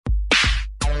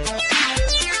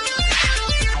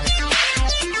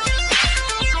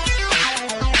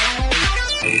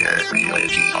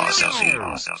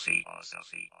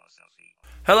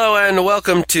Hello and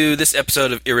welcome to this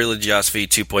episode of Irreligiosity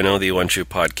 2.0, the One True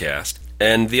Podcast.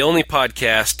 And the only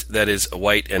podcast that is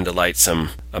white and delightsome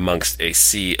amongst a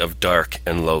sea of dark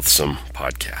and loathsome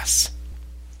podcasts.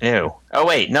 Ew. Oh,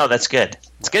 wait. No, that's good.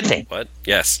 It's a good thing. What?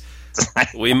 Yes.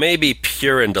 We may be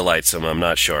pure and delightsome. I'm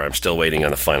not sure. I'm still waiting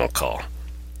on the final call.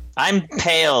 I'm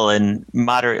pale and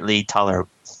moderately tolerant.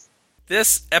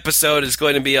 This episode is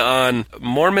going to be on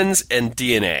Mormons and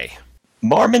DNA.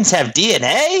 Mormons have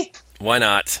DNA? Why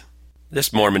not?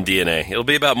 Just Mormon DNA. It'll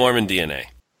be about Mormon DNA.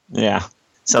 Yeah.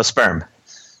 So sperm.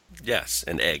 Yes,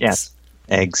 and eggs. Yes.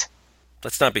 Eggs.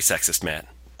 Let's not be sexist, Matt.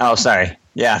 Oh, sorry.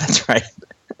 Yeah, that's right.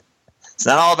 It's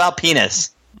not all about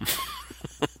penis.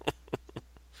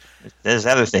 There's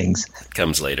other things. It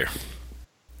comes later.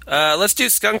 Let's do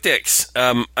Skunk Dicks.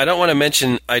 I don't want to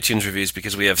mention iTunes reviews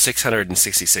because we have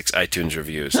 666 iTunes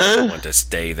reviews. I want to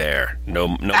stay there. No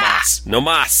mas. No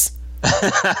mas.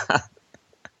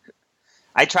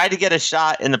 I tried to get a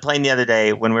shot in the plane the other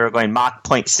day when we were going Mach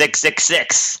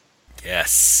 0.666.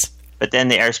 Yes. But then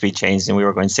the airspeed changed and we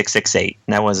were going 668.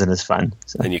 And that wasn't as fun.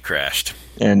 So. Then you crashed.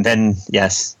 And then,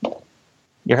 yes.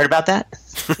 You heard about that?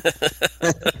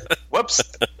 Whoops.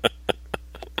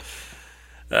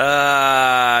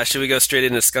 Should we go straight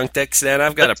into Skunk Dicks then?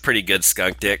 I've got a pretty good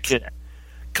Skunk Dick.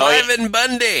 Cliven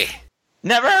Bundy.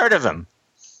 Never heard of him.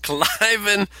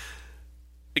 Cliven?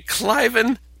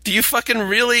 Do you fucking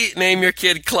really name your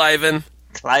kid Cliven?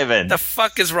 Cliven. The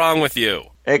fuck is wrong with you?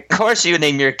 Of course you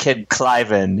name your kid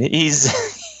Cliven.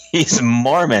 He's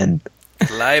Mormon.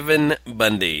 Cliven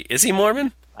Bundy. Is he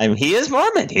Mormon? I mean, he is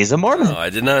Mormon. He's a Mormon. Oh, I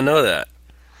did not know that.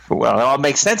 Well, it all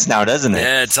makes sense now, doesn't it?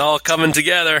 Yeah, it's all coming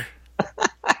together.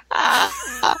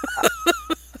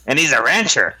 And he's a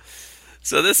rancher.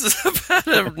 So this is about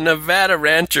a Nevada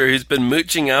rancher who's been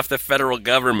mooching off the federal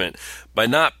government by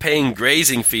not paying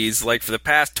grazing fees like for the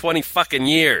past 20 fucking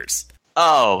years.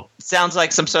 Oh, sounds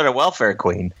like some sort of welfare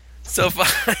queen. So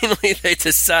finally they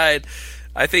decide,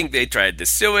 I think they tried to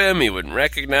sue him, he wouldn't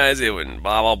recognize it, wouldn't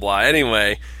blah, blah, blah.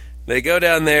 Anyway, they go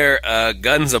down there,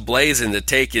 guns a-blazing to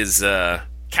take his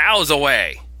cows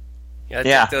away.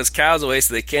 Take those cows away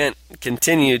so they can't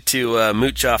continue to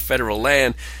mooch off federal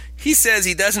land. He says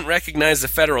he doesn't recognize the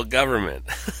federal government.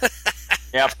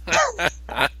 Yep.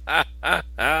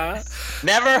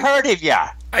 Never heard of ya,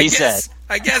 he said.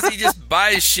 I guess he just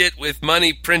buys shit with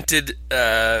money printed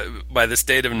by the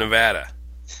state of Nevada.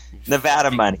 Nevada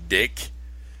money. Dick.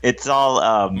 It's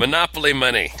all... Monopoly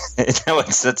money.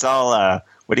 It's all...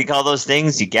 what do you call those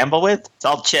things you gamble with? It's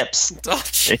all chips. It's all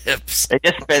chips. They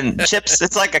just spend chips.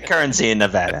 It's like a currency in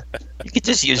Nevada. You could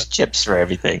just use chips for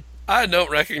everything. I don't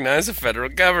recognize the federal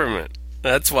government.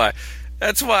 That's why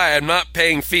I'm not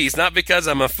paying fees. Not because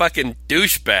I'm a fucking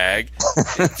douchebag.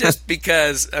 It's just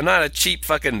because I'm not a cheap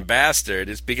fucking bastard.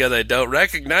 It's because I don't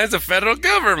recognize the federal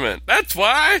government. That's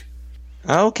why.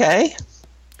 Okay.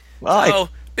 Well,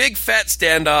 big fat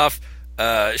standoff.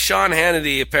 Sean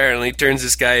Hannity apparently turns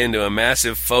this guy into a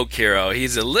massive folk hero.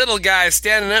 He's a little guy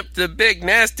standing up to the big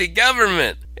nasty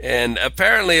government. And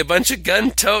apparently a bunch of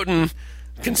gun-toting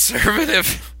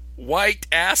conservative white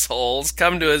assholes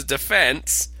come to his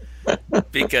defense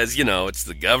because, it's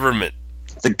the government.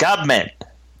 The government.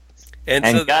 And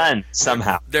so guns,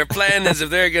 somehow. Their plan is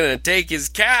if they're going to take his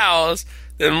cows,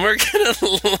 then we're going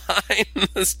to line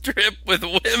the strip with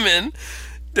women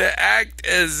to act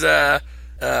as...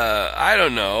 I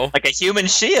don't know. Like a human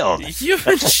shield.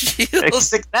 Human shield.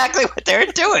 That's exactly what they're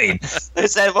doing. They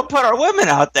said, we'll put our women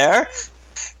out there,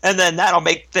 and then that'll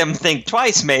make them think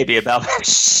twice maybe about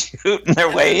shooting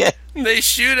their way in. They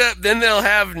shoot up, then they'll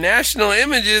have national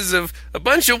images of a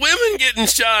bunch of women getting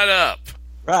shot up.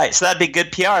 Right, so that'd be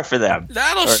good PR for them.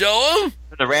 That'll show them.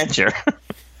 For the rancher.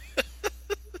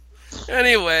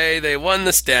 Anyway, they won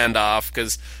the standoff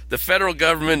because the federal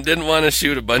government didn't want to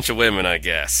shoot a bunch of women, I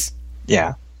guess.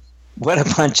 Yeah. What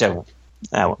a bunch of...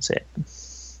 I won't say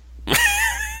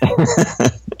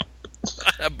it.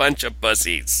 A bunch of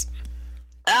pussies.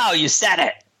 Oh, you said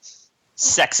it!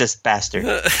 Sexist bastard.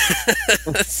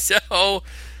 So,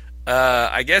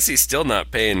 I guess he's still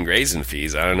not paying grazing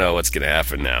fees. I don't know what's going to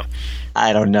happen now.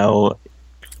 I don't know.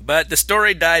 But the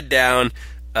story died down.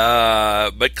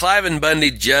 But Cliven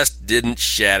Bundy just didn't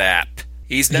shut up.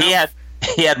 He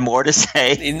had more to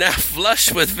say. He's now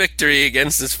flush with victory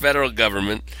against this federal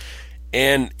government.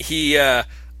 And he, I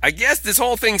guess this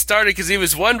whole thing started because he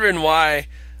was wondering why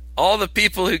all the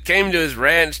people who came to his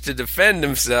ranch to defend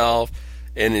himself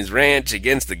and his ranch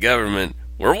against the government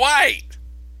were white.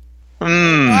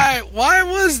 Why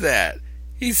was that?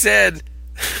 He said,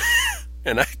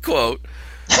 and I quote,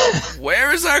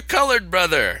 "Where is our colored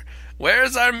brother?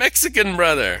 Where's our Mexican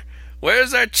brother?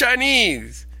 Where's our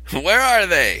Chinese? Where are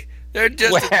they? They're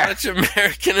just as much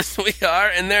American as we are,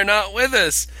 and they're not with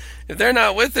us. If they're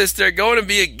not with us, they're going to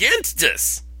be against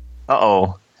us.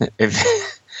 Uh-oh.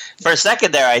 For a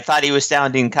second there, I thought he was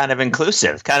sounding kind of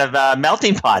inclusive, kind of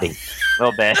melting potty a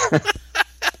little bit.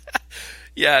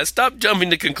 Yeah, stop jumping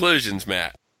to conclusions,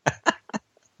 Matt.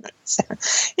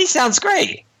 He sounds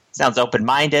great. Sounds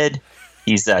open-minded.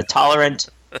 He's tolerant.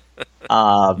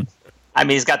 I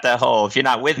mean, he's got the whole, if you're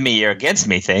not with me, you're against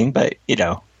me thing, but, you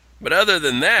know. But other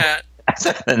than that...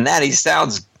 he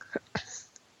sounds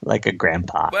like a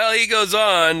grandpa. Well, he goes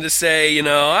on to say, you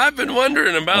know, I've been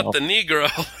wondering about the Negro.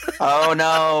 Oh,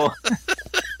 no.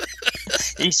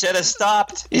 He should have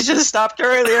stopped. He should have stopped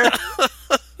earlier.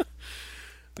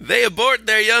 They abort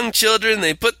their young children.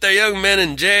 They put their young men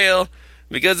in jail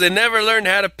because they never learned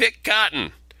how to pick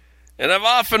cotton. And I've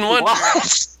often wondered,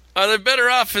 are they better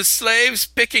off as slaves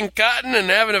picking cotton and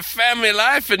having a family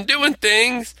life and doing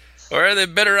things, or are they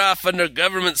better off under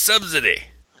government subsidy?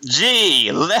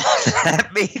 Gee,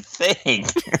 let me think.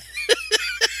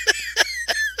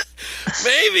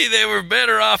 Maybe they were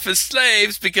better off as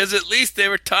slaves because at least they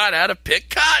were taught how to pick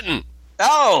cotton.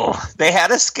 Oh, they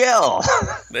had a skill.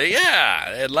 They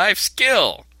had life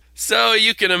skill. So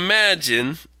you can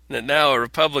imagine that now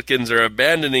Republicans are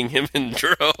abandoning him in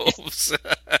droves.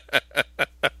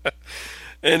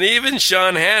 And even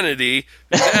Sean Hannity,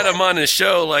 who's had him on his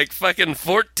show like fucking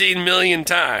 14 million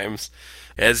times,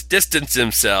 has distanced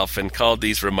himself and called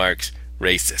these remarks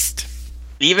racist.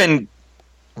 Even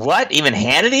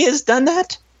Hannity has done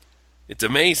that? It's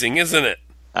amazing, isn't it?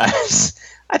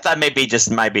 I thought maybe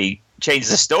just change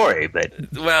the story, but...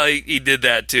 Well, he did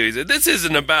that too. He said, this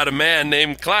isn't about a man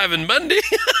named Cliven Bundy.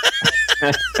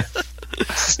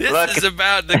 This is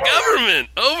about the government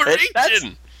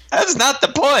overreaching. That's not the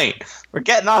point. We're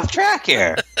getting off track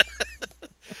here.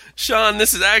 Sean,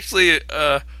 this is actually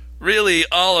really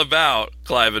all about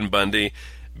Cliven Bundy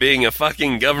being a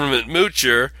fucking government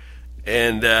moocher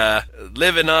and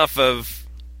living off of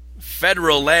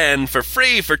federal land for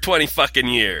free for 20 fucking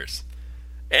years.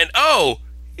 And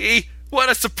what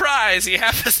a surprise, he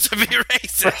happens to be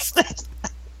racist.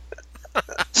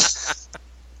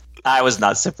 I was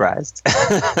not surprised.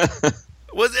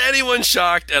 Was anyone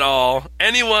shocked at all?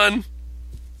 Anyone?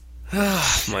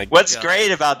 Oh, my God. What's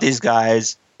great about these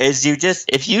guys is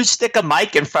if you stick a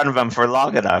mic in front of them for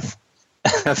long enough,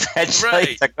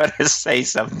 eventually they're going to say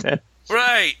something.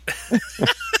 Right.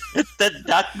 It's the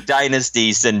Duck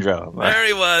Dynasty syndrome. There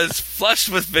he was, flushed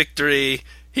with victory,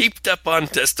 heaped up on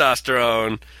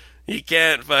testosterone. He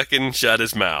can't fucking shut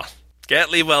his mouth.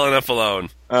 Can't leave well enough alone.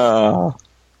 Oh.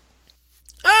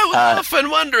 I was often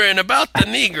wondering about the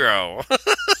Negro.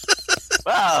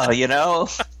 Well, you know,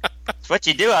 it's what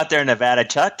you do out there in Nevada,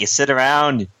 Chuck. You sit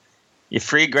around, you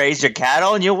free graze your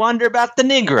cattle, and you wonder about the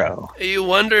Negro. You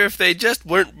wonder if they just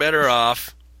weren't better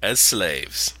off as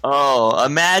slaves. Oh,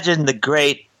 imagine the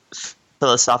great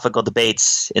philosophical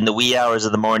debates in the wee hours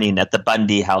of the morning at the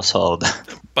Bundy household.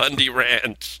 Bundy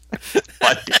Ranch.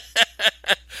 Bundy.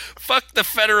 Fuck the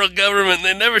federal government.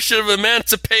 They never should have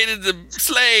emancipated the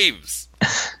slaves.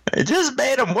 It just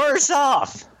made them worse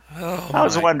off. Oh, I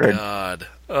was wondering. God.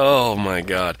 Oh my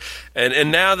God!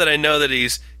 And now that I know that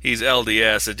he's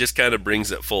LDS, it just kind of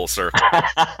brings it full circle.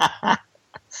 I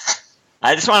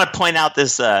just want to point out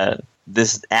this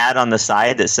ad on the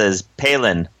side that says,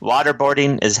 Palin,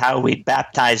 waterboarding is how we'd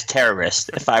baptize terrorists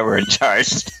if I were in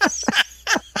charge.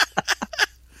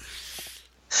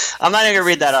 I'm not even going to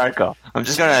read that article. I'm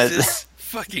just going to...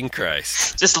 fucking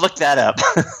Christ. Just look that up.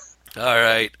 All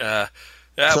right.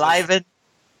 Cliven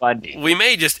Bundy. We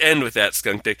may just end with that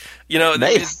skunk dick. You know,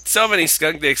 there's so many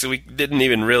skunk dicks that we didn't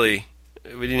even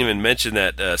mention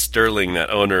that Sterling, that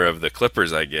owner of the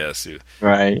Clippers, I guess, who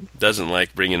doesn't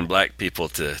like bringing black people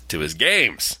to his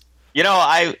games. You know,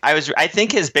 I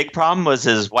think his big problem was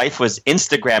his wife was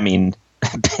Instagramming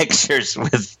pictures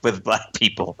with black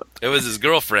people. It was his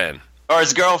girlfriend. Or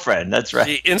his girlfriend, that's right.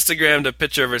 She Instagrammed a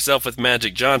picture of herself with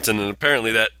Magic Johnson, and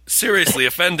apparently that seriously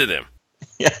offended him.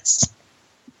 Yes.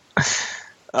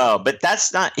 Oh, but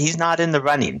he's not in the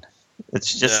running.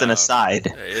 It's just an aside.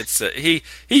 It's he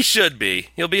should be.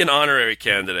 He'll be an honorary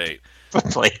candidate.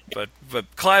 Probably. But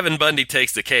Cliven Bundy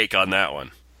takes the cake on that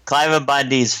one. Cliven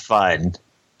Bundy's fun.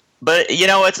 But you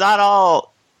know, it's not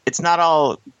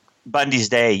all Bundy's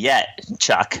day yet,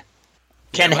 Chuck.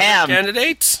 Ken Ham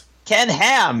candidates? Ken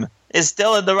Ham is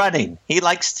still in the running. He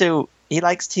likes to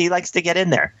get in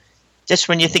there. Just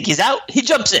when you think he's out, he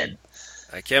jumps in.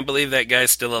 I can't believe that guy's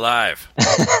still alive.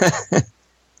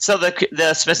 So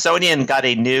the Smithsonian got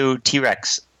a new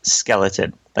T-Rex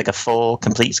skeleton. like a full,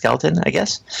 complete skeleton, I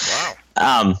guess.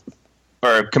 Wow.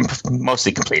 Or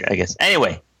mostly complete, I guess.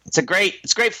 Anyway, it's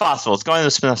great fossil. It's going to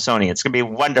the Smithsonian. It's going to be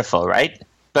wonderful, right?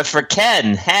 But for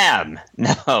Ken Ham,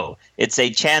 no, it's a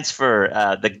chance for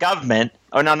the government.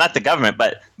 Oh no, not the government,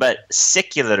 but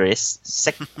secularists.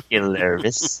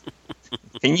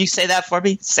 Can you say that for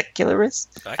me?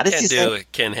 Secularists? I can't do a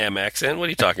Ken Ham accent. What are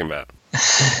you talking about?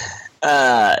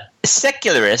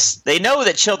 Secularists, they know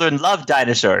that children love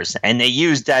dinosaurs, and they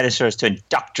use dinosaurs to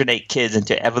indoctrinate kids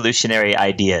into evolutionary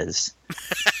ideas.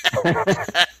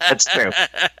 That's true.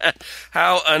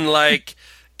 How unlike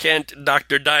Kent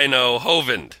Dr. Dino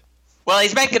Hovind. Well,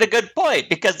 he's making a good point,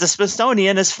 because the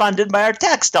Smithsonian is funded by our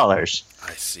tax dollars.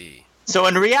 I see. So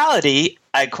in reality,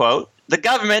 I quote, the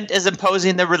government is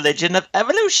imposing the religion of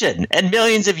evolution and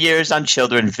millions of years on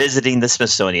children visiting the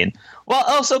Smithsonian, while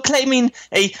also claiming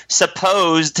a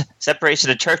supposed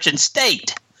separation of church and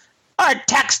state. Our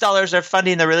tax dollars are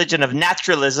funding the religion of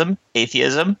naturalism,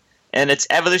 atheism, and its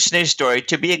evolutionary story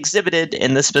to be exhibited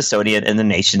in the Smithsonian in the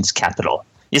nation's capital.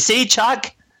 You see,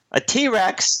 Chuck? A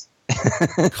T-Rex.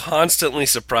 Constantly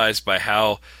surprised by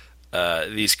how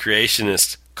these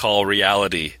creationists call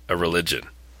reality a religion.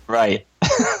 Right.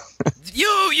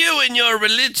 You and your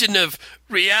religion of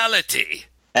reality.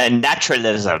 And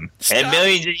naturalism. And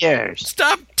millions of years.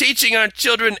 Stop teaching our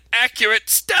children accurate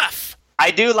stuff.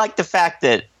 I do like the fact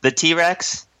that the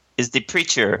T-Rex is the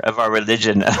preacher of our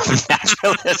religion of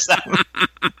naturalism.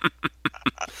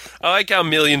 I like how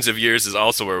millions of years is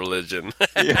also a religion.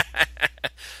 Yeah.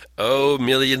 Oh,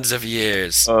 millions of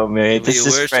years. Oh, man, this we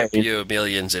is worship great. you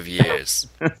millions of years.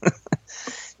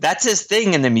 That's his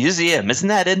thing in the museum. Isn't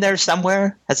that in there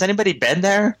somewhere? Has anybody been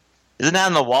there? Isn't that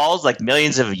on the walls like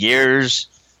millions of years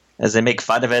as they make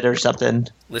fun of it or something?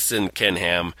 Listen, Ken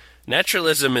Ham,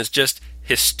 naturalism is just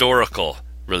historical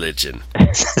religion.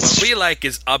 What we like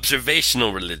is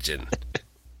observational religion.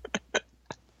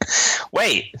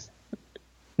 Wait.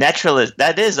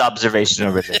 That is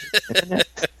observational religion, isn't it?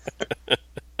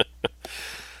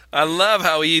 I love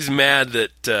how he's mad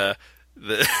that the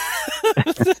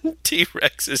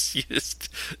T-Rex is used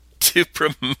to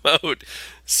promote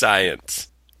science.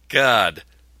 God.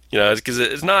 You know, because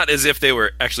it's not as if they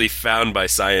were actually found by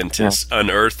scientists,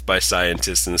 unearthed by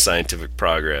scientists in the scientific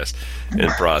progress and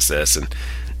process.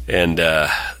 And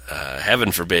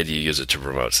heaven forbid you use it to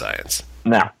promote science.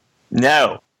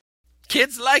 No.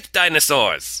 Kids like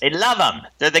dinosaurs. They love them.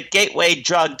 They're the gateway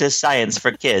drug to science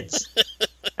for kids,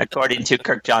 according to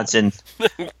Kirk Johnson,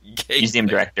 museum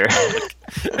director.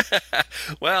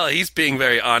 Well, he's being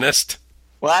very honest.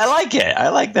 Well, I like it. I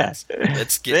like that.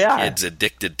 Let's get kids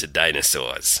addicted to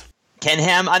dinosaurs. Ken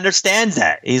Ham understands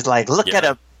that. He's like, look at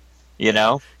him, you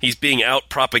know? He's being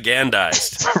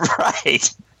out-propagandized.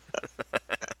 Right.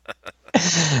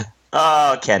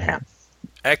 Oh, Ken Ham.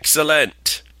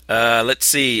 Excellent. Let's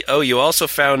see. Oh, you also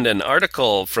found an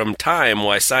article from Time,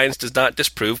 Why Science Does Not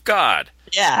Disprove God.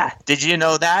 Yeah. Did you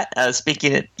know that?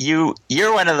 Speaking of,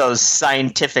 you're one of those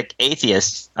scientific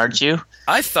atheists, aren't you?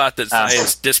 I thought that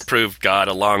science disproved God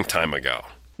a long time ago.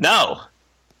 No,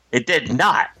 it did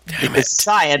not. Damn because it.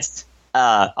 science,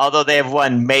 although they have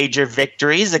won major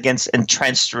victories against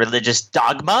entrenched religious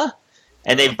dogma,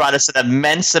 and they've brought us an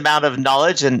immense amount of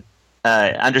knowledge and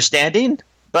understanding,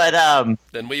 but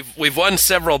then we've won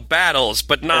several battles,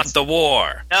 but not the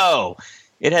war. No,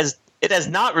 it has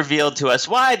not revealed to us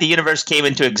why the universe came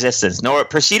into existence, nor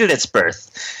it preceded its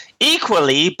birth.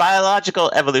 Equally,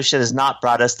 biological evolution has not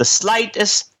brought us the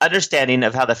slightest understanding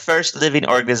of how the first living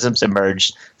organisms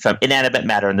emerged from inanimate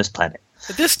matter on this planet.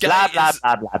 This guy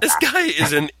This guy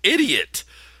is an idiot.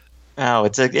 Oh,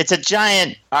 it's a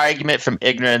giant argument from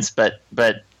ignorance, but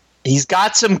he's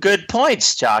got some good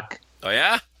points, Chuck. Oh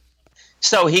yeah?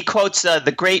 So he quotes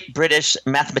the great British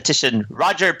mathematician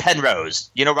Roger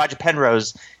Penrose. You know Roger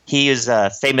Penrose? He is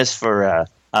famous for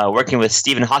working with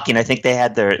Stephen Hawking. I think they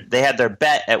had their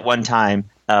bet at one time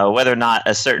whether or not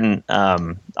a certain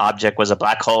object was a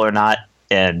black hole or not,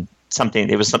 and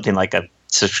it was something like a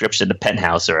subscription to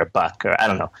Penthouse or a buck, or I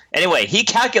don't know. Anyway, he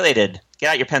calculated. Get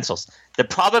out your pencils. The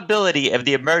probability of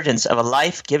the emergence of a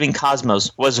life-giving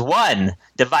cosmos was 1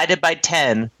 divided by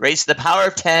 10 raised to the power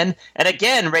of 10, and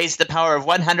again raised to the power of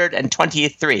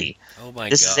 123. Oh my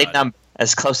God. This is a number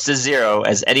as close to 0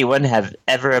 as anyone have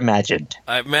ever imagined.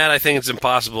 Matt, I think it's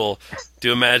impossible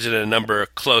to imagine a number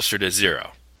closer to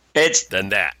 0 than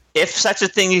that. If such a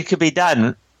thing could be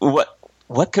done, what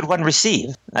could one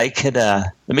receive? I could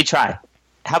let me try.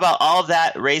 How about all of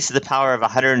that raised to the power of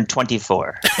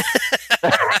 124?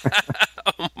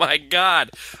 Oh my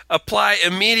God. Apply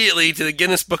immediately to the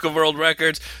Guinness Book of World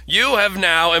Records. You have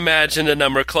now imagined a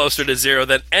number closer to zero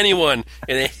than anyone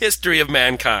in the history of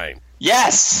mankind.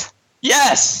 Yes!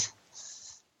 Yes!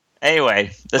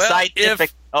 Anyway, the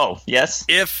scientific... yes?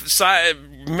 If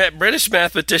British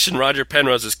mathematician Roger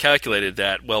Penrose has calculated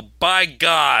that, well, by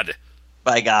God...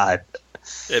 By God.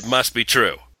 It must be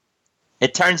true.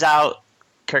 It turns out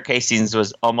Kirk Hastings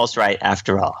was almost right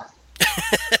after all.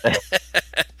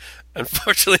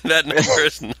 Unfortunately, that number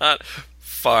is not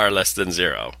far less than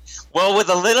zero. Well, with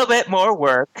a little bit more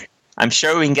work, I'm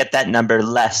sure we can get that number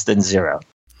less than zero.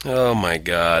 Oh, my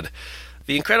God.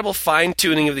 The incredible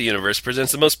fine-tuning of the universe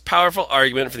presents the most powerful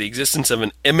argument for the existence of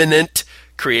an immanent,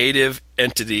 creative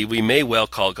entity we may well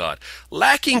call God.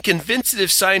 Lacking convincing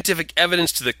scientific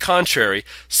evidence to the contrary,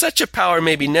 such a power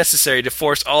may be necessary to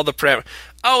force all the parameters.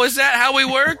 Oh, is that how we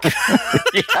work?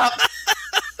 Yep.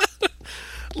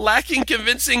 Lacking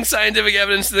convincing scientific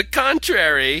evidence to the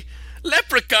contrary,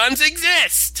 leprechauns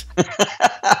exist.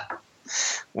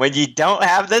 When you don't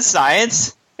have the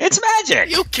science, it's magic.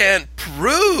 You can't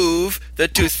prove the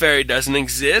Tooth Fairy doesn't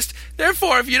exist.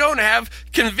 Therefore, if you don't have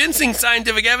convincing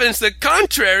scientific evidence to the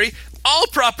contrary, all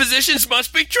propositions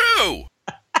must be true.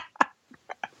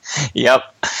 Yep.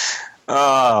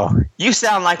 Oh, you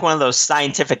sound like one of those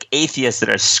scientific atheists that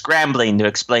are scrambling to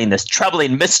explain this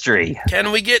troubling mystery.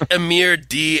 Can we get Amir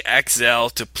DXL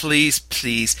to please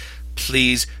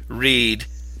read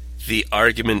the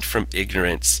argument from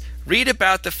ignorance? Read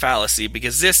about the fallacy,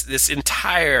 because this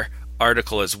entire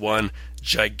article is one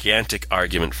gigantic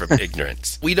argument from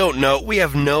ignorance. We don't know. We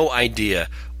have no idea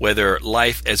whether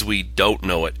life as we don't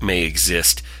know it may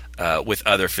exist with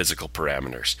other physical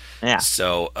parameters. Yeah.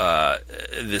 So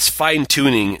this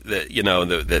fine-tuning that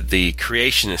the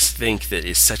creationists think that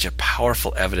is such a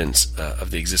powerful evidence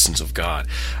of the existence of God.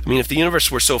 I mean, if the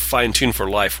universe were so fine-tuned for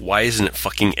life, why isn't it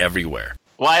fucking everywhere?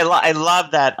 Well, I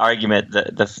love that argument,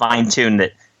 the fine-tune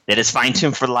that is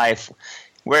fine-tuned for life,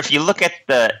 where if you look at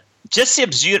the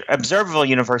observable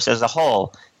universe as a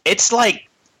whole, it's like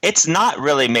it's not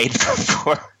really made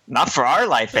not for our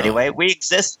life anyway. We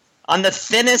exist on the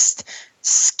thinnest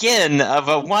skin of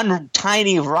one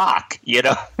tiny rock,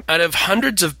 Out of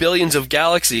hundreds of billions of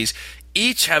galaxies,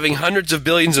 each having hundreds of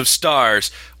billions of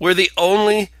stars, we're the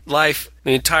only life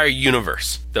in the entire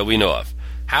universe that we know of.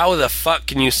 How the fuck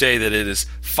can you say that it is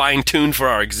fine-tuned for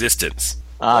our existence?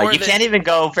 You can't even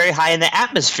go very high in the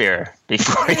atmosphere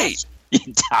before you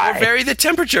die. Or vary the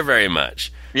temperature very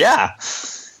much. Yeah.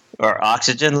 Or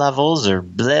oxygen levels, or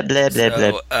blah, blah,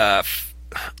 blah, blah.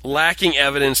 Lacking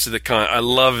evidence to the I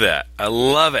love that. I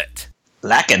love it.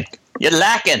 Lacking. You're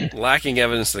lacking. Lacking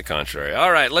evidence to the contrary.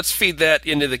 All right, let's feed that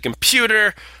into the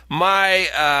computer.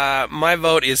 My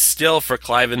vote is still for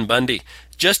Cliven Bundy,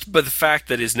 just by the fact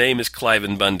that his name is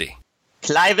Cliven Bundy.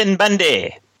 Cliven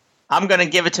Bundy. I'm going to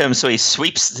give it to him so he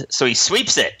sweeps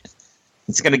it.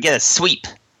 He's going to get a sweep.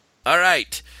 All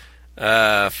right.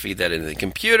 Feed that into the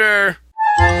computer.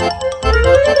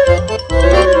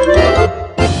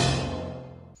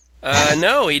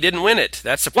 No, he didn't win it.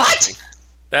 That's surprising. What?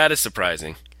 That is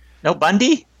surprising. No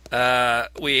Bundy?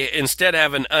 We instead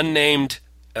have an unnamed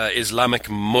Islamic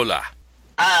mullah.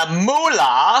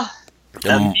 Mullah?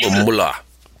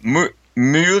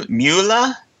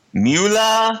 Mullah.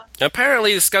 Mullah?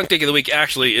 Apparently, the skunk dick of the week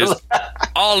actually is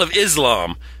all of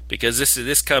Islam, because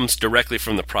this comes directly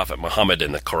from the Prophet Muhammad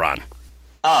in the Quran.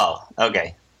 Oh,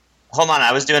 okay. Hold on,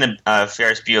 I was doing a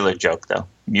Ferris Bueller joke, though.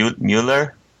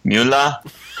 Mullah?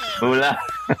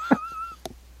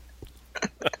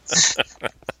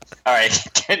 All right,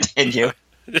 continue.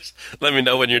 Just let me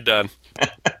know when you're done.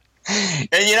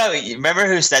 And remember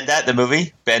who said that in the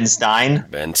movie? Ben Stein?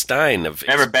 Ben Stein.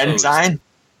 Remember Ben Stein?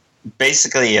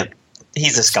 Basically,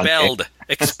 he's a skunk.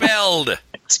 Expelled.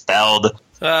 Expelled.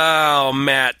 Oh,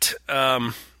 Matt.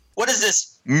 What does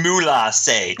this mullah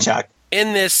say, Chuck?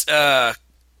 In this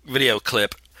video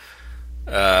clip,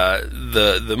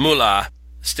 the mullah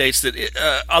states that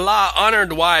Allah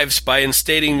honored wives by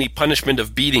instating the punishment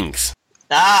of beatings.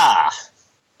 Ah,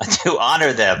 to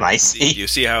honor them, I see. You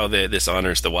see how this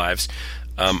honors the wives.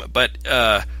 But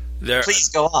please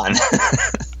go on.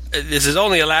 This is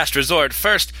only a last resort.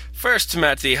 First,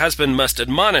 Matt, the husband must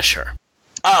admonish her.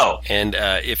 Oh. And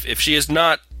if she is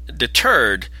not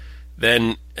deterred,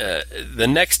 then the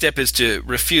next step is to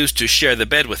refuse to share the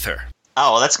bed with her.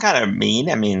 Oh, well, that's kind of mean.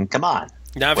 I mean, come on.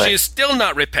 Now, if she is still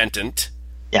not repentant,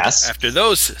 yes, after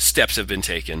those steps have been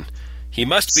taken, he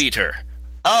must beat her.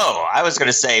 Oh, I was going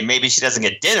to say maybe she doesn't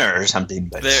get dinner or something.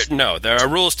 But there are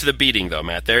rules to the beating, though,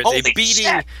 Matt. There's a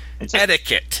beating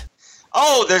etiquette.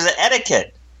 Oh, there's an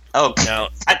etiquette. Oh, Now,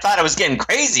 I thought I was getting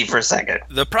crazy for a second.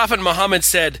 the Prophet Muhammad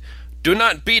said, "Do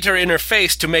not beat her in her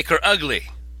face to make her ugly."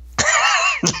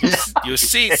 You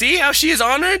see how she is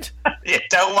honored? You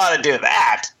don't want to do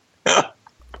that.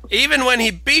 Even when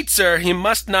he beats her, he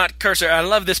must not curse her. I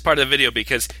love this part of the video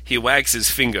because he wags his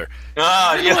finger.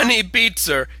 Oh, Even when he beats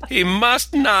her, he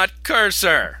must not curse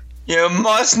her. you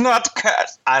must not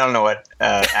curse. I don't know what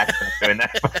accent I'm doing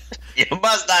there. You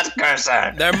must not curse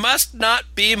her. There must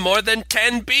not be more than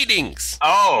 10 beatings.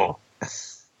 Oh.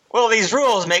 Well, these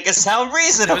rules make it sound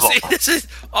reasonable. See, this is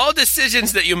all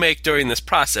decisions that you make during this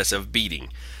process of beating.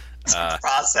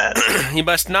 Process. He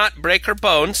must not break her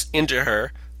bones, injure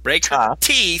her, break her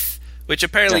teeth, which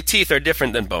apparently teeth are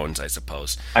different than bones, I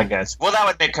suppose. I guess. Well, that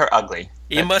would make her ugly.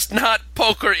 He must not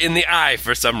poke her in the eye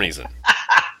for some reason.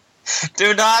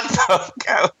 Do not poke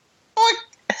her. What?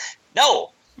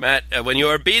 No. Matt, when you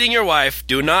are beating your wife,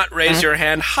 do not raise your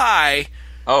hand high.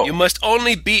 Oh. You must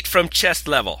only beat from chest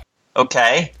level.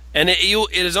 Okay. And it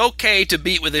is okay to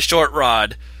beat with a short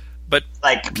rod, but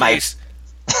Like please,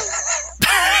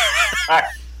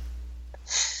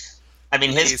 I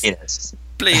mean, his Please. penis.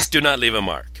 please do not leave a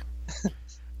mark.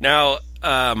 Now,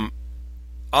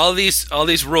 all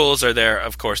these rules are there,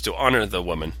 of course, to honor the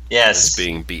woman Yes. that's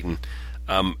being beaten.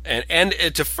 And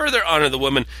to further honor the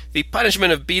woman, the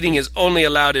punishment of beating is only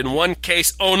allowed in one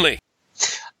case only.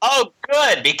 Oh,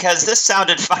 good, because this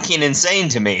sounded fucking insane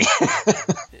to me.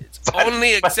 It's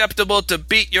only acceptable to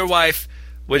beat your wife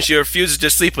when she refuses to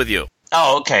sleep with you.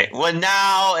 Oh, okay. Well,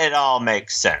 now it all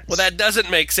makes sense. Well, that doesn't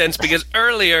make sense because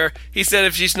earlier he said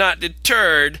if she's not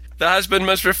deterred, the husband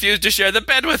must refuse to share the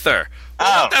bed with her.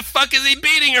 Well, What the fuck is he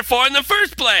beating her for in the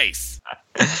first place?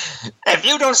 If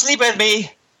you don't sleep with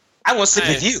me, I won't sleep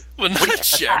with you. Will not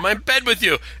share my bed with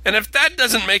you. And if that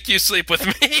doesn't make you sleep with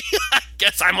me, I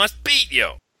guess I must beat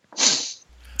you.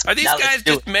 Are these Now let's guys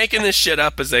do just making this shit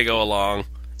up as they go along?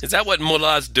 Is that what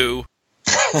mullahs do?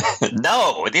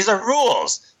 No, these are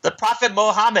rules. The Prophet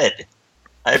Muhammad,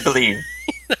 I believe.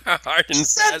 Hard and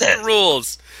said fast that.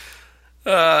 rules.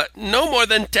 No more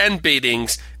than 10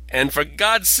 beatings, and for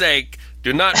God's sake,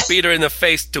 do not beat her in the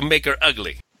face to make her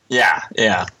ugly. Yeah.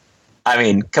 I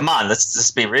mean, come on, let's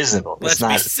just be reasonable. Let's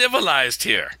be civilized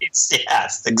here.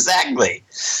 Yes, exactly.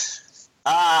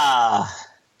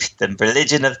 The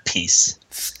religion of peace.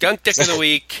 Skunk Dick of the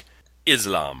Week,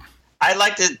 Islam. I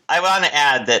want to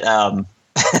add that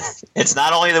it's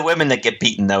not only the women that get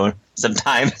beaten, though,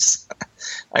 sometimes.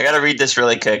 I got to read this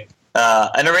really quick.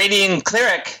 An Iranian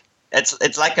cleric,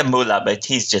 it's like a mullah, but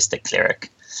he's just a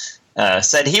cleric,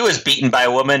 said he was beaten by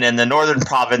a woman in the northern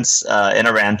province in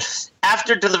Iran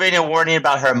after delivering a warning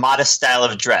about her modest style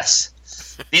of dress.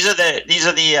 These are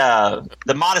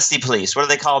the modesty police. What do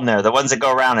they call them there? The ones that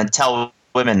go around and tell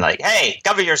women, like, hey,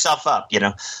 cover yourself up, you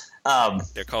know.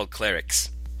 They're called clerics.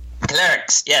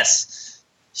 Clerics, yes.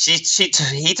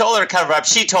 He told her to cover up.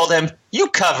 She told him, you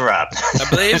cover up. I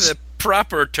believe the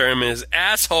proper term is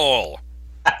asshole,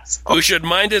 who should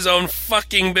mind his own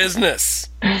fucking business.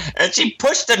 And she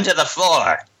pushed him to the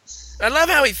floor. I love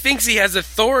how he thinks he has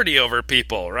authority over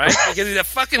people, right? Because he's a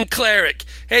fucking cleric.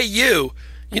 Hey, you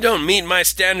don't meet my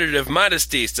standard of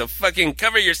modesty, so fucking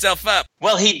cover yourself up.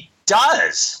 Well, he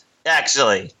does,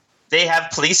 actually. They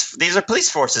have police. These are police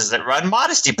forces that run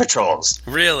modesty patrols.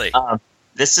 Really?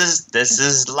 This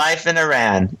is life in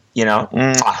Iran, you know.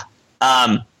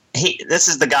 This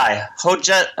is the guy.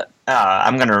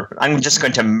 I'm just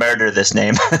going to murder this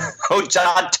name.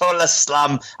 Hojatul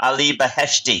Islam Ali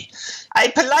Beheshti. I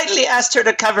politely asked her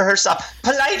to cover herself.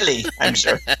 Politely, I'm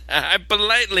sure. I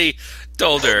politely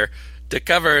told her to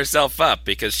cover herself up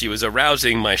because she was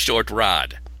arousing my short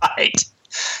rod. Right.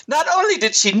 Not only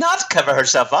did she not cover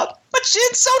herself up, but she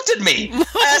insulted me.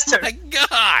 I asked her, Oh my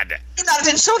God! "You're not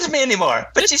insulting me anymore."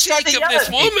 But she started Cheek of yelling this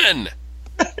at me. woman!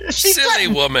 She Silly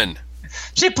threatened. woman.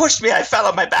 She pushed me. I fell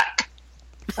on my back.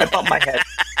 I bumped my head.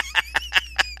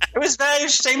 It was very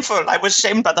shameful. I was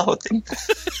shamed by the whole thing.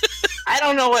 I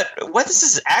don't know what is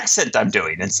this accent I'm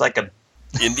doing. It's like a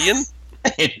Indian?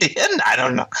 Indian? I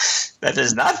don't know. That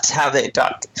is not how they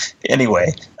talk.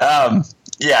 Anyway,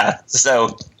 yeah.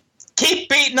 So keep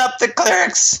beating up the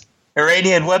clerics,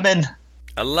 Iranian women.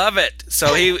 I love it.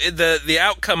 So the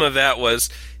outcome of that was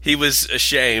he was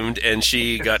ashamed and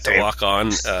she got to walk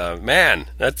on. Man,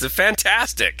 that's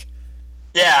fantastic.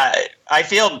 Yeah, I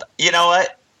feel. You know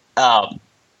what?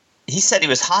 He said he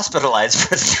was hospitalized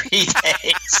for 3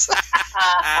 days.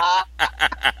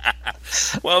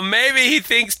 Well, maybe he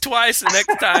thinks twice the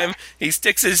next time he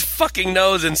sticks his fucking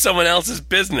nose in someone else's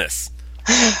business.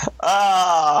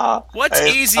 What's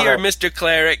easier, Mr.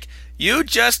 Cleric? You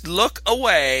just look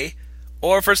away,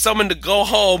 or for someone to go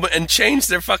home and change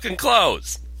their fucking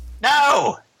clothes?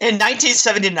 No! In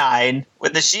 1979,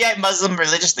 when the Shiite Muslim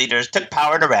religious leaders took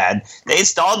power in Iran, they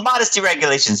installed modesty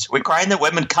regulations requiring that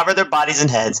women cover their bodies and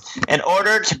heads in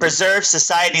order to preserve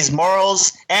society's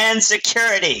morals and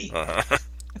security.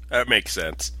 That makes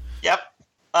sense. Yep.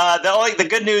 The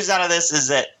good news out of this is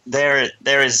that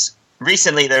there's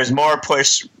more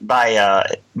push by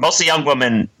mostly young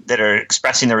women that are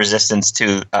expressing their resistance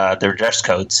to their dress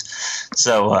codes.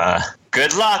 So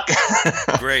good luck.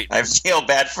 Great. I feel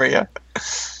bad for you.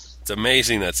 It's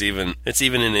amazing it's even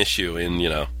an issue in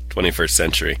 21st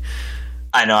century.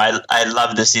 I know. I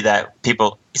love to see that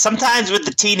people. Sometimes with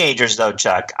the teenagers, though,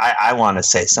 Chuck, I want to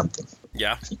say something.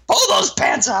 Yeah. Pull those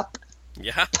pants up.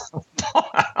 Yeah.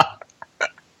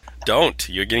 Don't.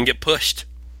 You're gonna get pushed.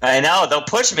 I know. They'll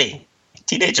push me.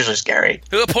 Teenagers are scary.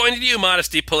 Who appointed you,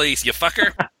 modesty police, you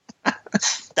fucker?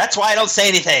 That's why I don't say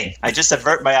anything. I just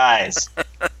avert my eyes.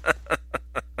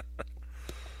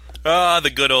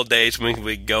 The good old days when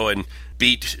we go and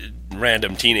beat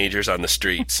random teenagers on the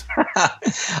streets.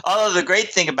 Although the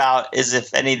great thing about is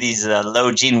if any of these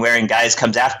low jean wearing guys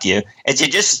comes after you, is you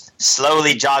just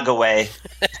slowly jog away.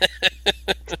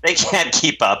 They can't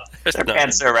keep up. Their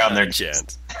pants are around their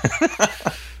chest.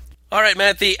 All right,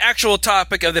 Matt, the actual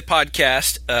topic of the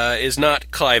podcast is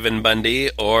not Cliven Bundy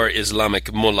or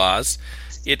Islamic mullahs.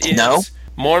 It is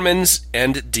Mormons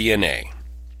and DNA.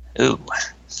 Ooh.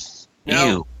 Now,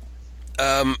 Ew.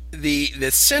 The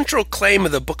central claim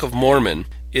of the Book of Mormon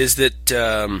is that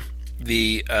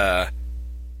the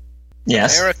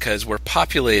Americas were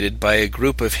populated by a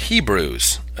group of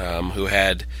Hebrews who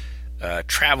had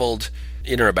traveled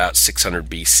in or about 600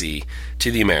 BC to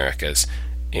the Americas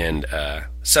and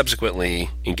subsequently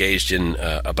engaged in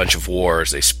a bunch of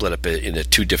wars. They split up into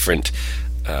two different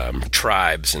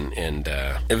tribes and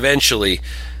eventually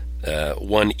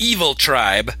one evil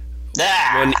tribe,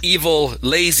 one evil,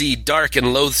 lazy, dark,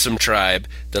 and loathsome tribe,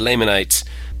 the Lamanites,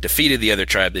 defeated the other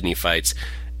tribe, the Nephites,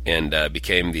 and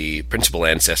became the principal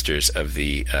ancestors of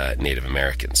the Native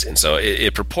Americans. And so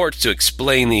it purports to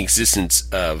explain the existence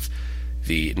of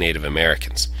the Native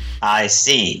Americans. I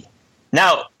see.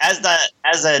 Now,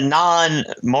 as a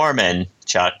non-Mormon,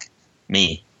 Chuck,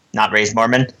 me, not raised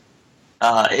Mormon,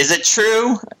 is it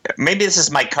true? Maybe this is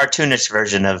my cartoonish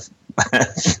version of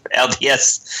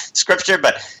LDS scripture,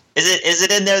 but is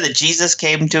it in there that Jesus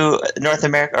came to North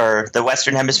America or the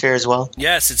Western Hemisphere as well?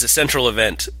 Yes, it's a central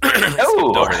event.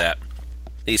 Over that.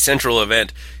 The central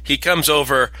event. He comes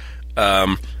over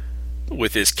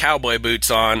with his cowboy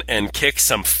boots on and kicks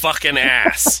some fucking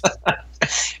ass.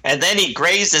 And then he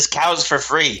grazed his cows for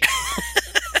free.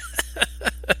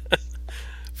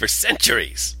 For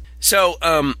centuries. So,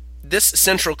 this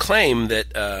central claim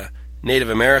that Native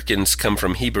Americans come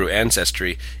from Hebrew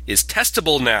ancestry is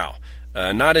testable now.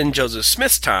 Not in Joseph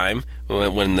Smith's time,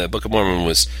 when the Book of Mormon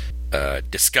was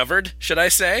discovered, should I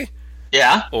say?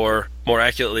 Yeah. Or more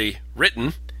accurately,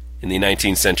 written in the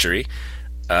 19th century.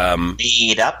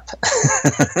 Made up.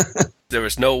 There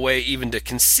was no way even to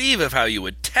conceive of how you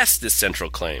would test this central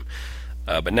claim.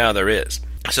 But now there is.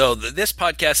 So this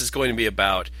podcast is going to be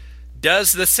about,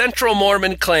 does the central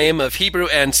Mormon claim of Hebrew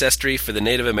ancestry for the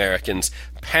Native Americans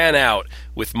pan out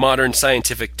with modern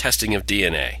scientific testing of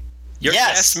DNA? Your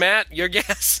guess, Matt? Your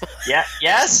guess? Yeah.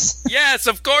 Yes? Yes,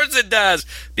 of course it does.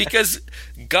 Because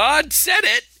God said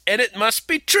it, and it must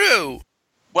be true.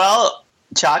 Well,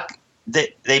 Chuck,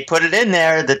 they put it in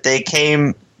there that they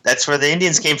came... That's where the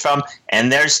Indians came from,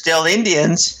 and they're still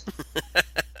Indians.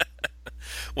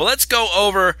 Well, let's go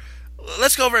over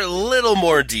a little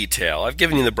more detail. I've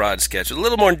given you the broad sketch. A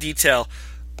little more detail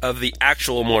of the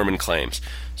actual Mormon claims.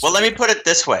 Well, let me put it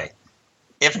this way.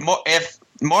 If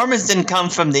Mormons didn't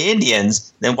come from the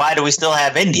Indians, then why do we still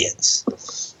have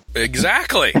Indians?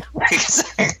 Exactly.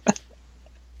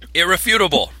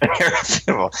 Irrefutable.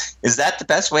 Irrefutable. Is that the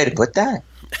best way to put that?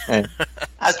 I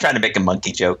was trying to make a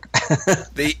monkey joke.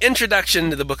 The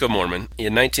introduction to the Book of Mormon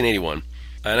in 1981,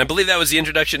 and I believe that was the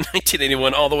introduction in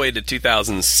 1981 all the way to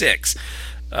 2006,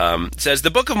 says,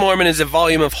 the Book of Mormon is a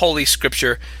volume of Holy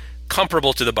Scripture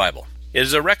comparable to the Bible. It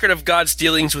is a record of God's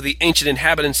dealings with the ancient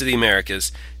inhabitants of the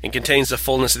Americas and contains the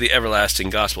fullness of the everlasting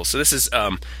gospel. So this is,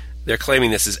 they're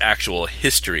claiming this is actual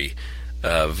history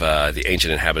of the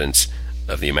ancient inhabitants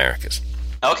of the Americas.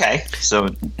 Okay, so...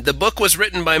 The book was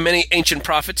written by many ancient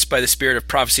prophets by the spirit of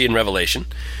prophecy and revelation.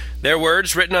 Their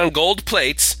words, written on gold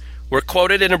plates, were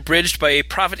quoted and abridged by a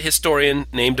prophet historian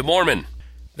named Mormon.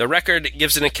 The record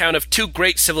gives an account of two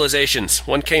great civilizations.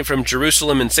 One came from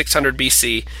Jerusalem in 600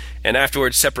 BC, and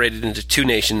afterwards separated into two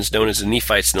nations known as the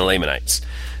Nephites and the Lamanites.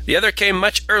 The other came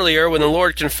much earlier when the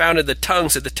Lord confounded the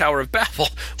tongues at the Tower of Babel,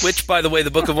 which, by the way, the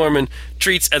Book of Mormon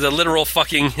treats as a literal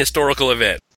fucking historical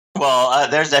event. Well,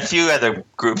 there's a few other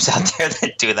groups out there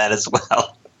that do that as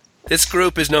well. This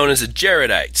group is known as the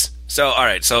Jaredites. So, all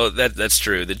right, so that's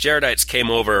true. The Jaredites came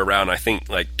over around, I think,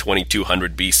 like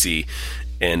 2200 BC,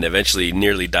 and eventually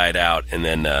nearly died out, and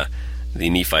then the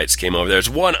Nephites came over.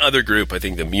 There's one other group, I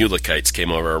think the Mulekites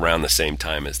came over around the same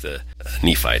time as the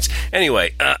Nephites.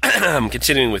 Anyway, I'm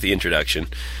continuing with the introduction.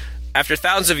 After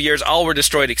thousands of years, all were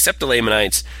destroyed except the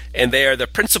Lamanites, and they are the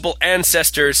principal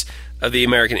ancestors of the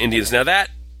American Indians. Now,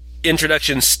 that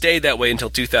introduction stayed that way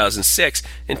until 2006.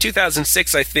 In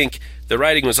 2006, I think the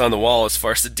writing was on the wall as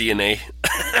far as the DNA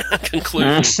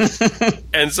conclusion.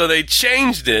 And so they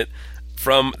changed it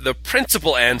from the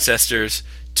principal ancestors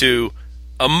to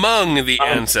among the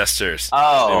ancestors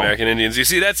of the American Indians. You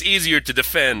see, that's easier to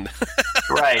defend.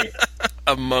 Right.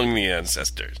 Among the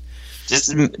ancestors.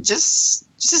 Just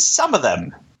some of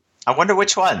them. I wonder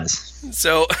which ones.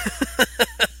 So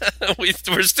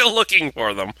we're still looking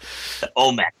for them. The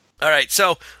Olmec. All right,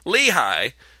 so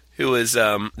Lehi, who is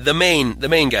the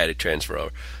main guy to transfer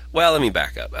over. Well, let me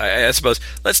back up. I suppose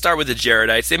let's start with the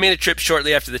Jaredites. They made a trip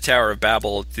shortly after the Tower of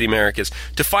Babel to the Americas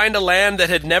to find a land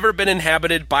that had never been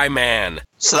inhabited by man.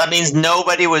 So that means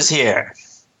nobody was here.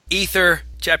 Ether,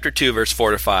 chapter 2, verse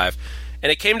 4 to 5.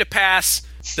 And it came to pass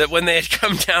that when they had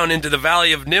come down into the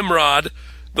valley of Nimrod,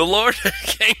 the Lord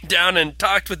came down and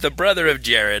talked with the brother of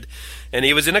Jared, and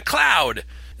he was in a cloud.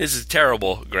 This is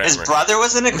terrible grammar. His brother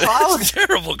was in a cloud?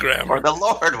 Terrible grammar. Or the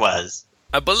Lord was?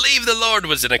 I believe the Lord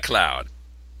was in a cloud.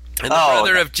 And the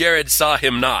brother of Jared saw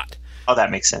him not. Oh, that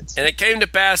makes sense. And it came to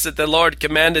pass that the Lord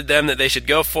commanded them that they should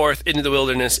go forth into the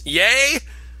wilderness, yea,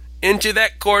 into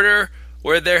that quarter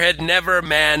where there had never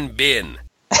man been.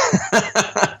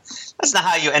 That's not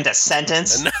how you end a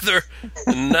sentence.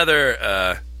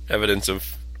 Another evidence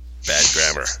of bad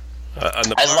grammar on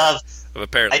the part of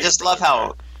apparently. I just love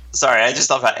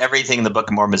how everything in the Book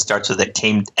of Mormon starts with it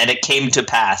came to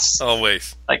pass.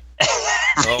 Always. Like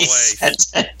every Always.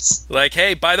 sentence. Like,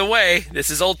 hey, by the way, this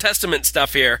is Old Testament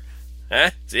stuff here.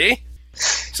 Huh? See?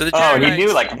 So the he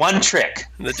knew like one trick.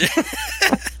 The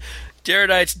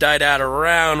Jaredites died out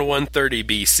around 130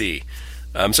 BC.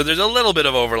 So there's a little bit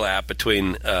of overlap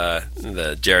between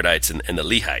the Jaredites and the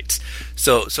Lehites.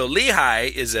 So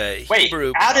Lehi is a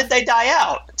Hebrew. How did they die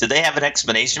out? Did they have an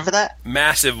explanation for that?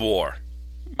 Massive war.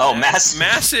 Oh,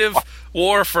 massive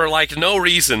war for like no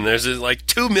reason. There's like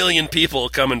 2 million people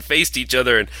come and faced each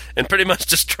other and pretty much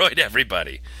destroyed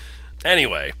everybody.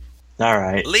 Anyway. All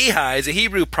right. Lehi is a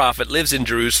Hebrew prophet, lives in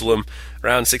Jerusalem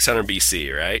around 600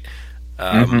 BC,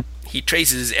 right? He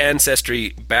traces his ancestry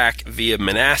back via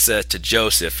Manasseh to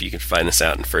Joseph. You can find this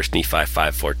out in 1 Nephi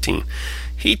 5:14.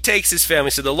 He takes his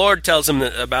family. So the Lord tells him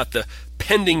about the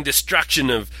pending destruction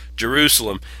of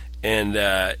Jerusalem. And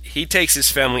he takes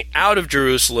his family out of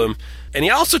Jerusalem. And he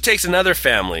also takes another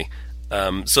family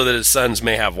so that his sons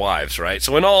may have wives, right?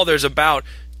 So in all, there's about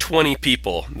 20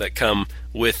 people that come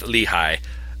with Lehi.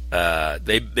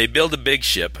 They build a big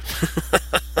ship.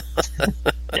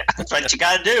 Yeah, that's what you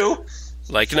got to do.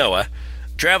 Like Noah,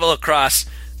 travel across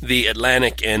the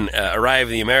Atlantic and arrive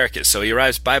in the Americas. So he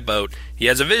arrives by boat. He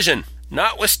has a vision.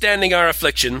 Notwithstanding our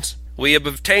afflictions, we have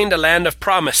obtained a land of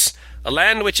promise, a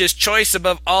land which is choice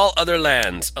above all other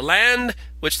lands, a land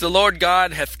which the Lord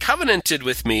God hath covenanted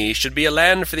with me should be a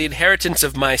land for the inheritance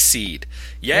of my seed.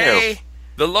 Yea,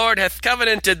 the Lord hath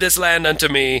covenanted this land unto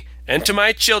me and to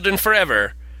my children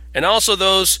forever, and also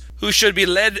those who should be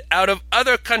led out of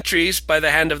other countries by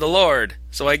the hand of the Lord.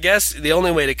 So I guess the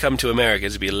only way to come to America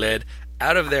is to be led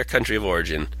out of their country of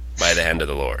origin by the hand of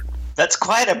the Lord. That's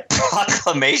quite a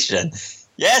proclamation.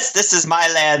 Yes, this is my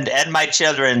land and my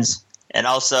children's, and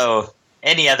also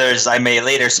any others I may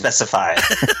later specify.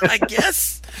 I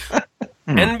guess.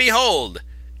 And behold,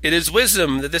 it is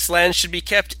wisdom that this land should be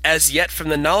kept as yet from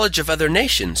the knowledge of other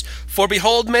nations. For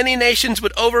behold, many nations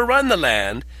would overrun the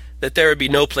land, that there would be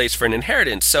no place for an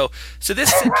inheritance. So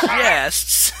this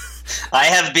suggests... I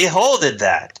have beholded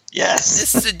that, yes.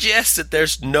 This suggests that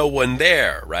there's no one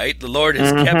there, right? The Lord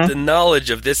has kept the knowledge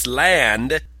of this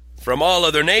land from all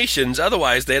other nations,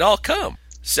 otherwise they'd all come.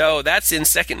 So that's in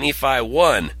 2 Nephi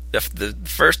 1, the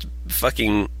first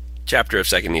fucking chapter of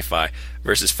 2 Nephi,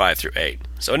 verses 5 through 8.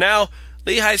 So now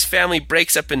Lehi's family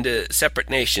breaks up into separate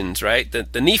nations, right?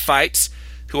 The Nephites,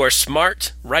 who are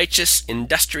smart, righteous,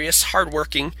 industrious,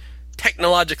 hardworking,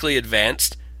 technologically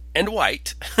advanced, and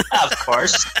white. Of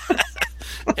course.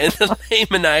 And the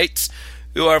Lamanites,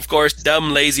 who are, of course,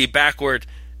 dumb, lazy, backward,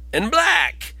 and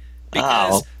black.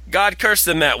 Because God cursed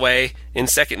them that way in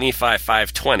 2 Nephi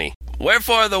 5:20.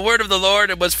 Wherefore the word of the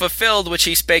Lord was fulfilled which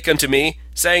he spake unto me,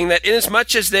 saying that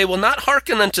inasmuch as they will not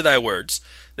hearken unto thy words,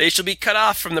 they shall be cut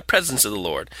off from the presence of the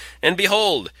Lord. And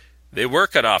behold, They were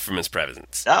cut off from his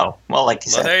presence. Oh, well, like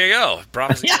you Well, said. there you go.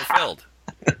 Prophecy fulfilled.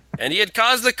 And he had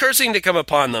caused the cursing to come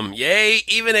upon them, yea,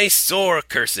 even a sore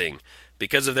cursing,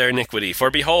 because of their iniquity.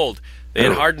 For behold, they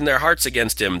had hardened their hearts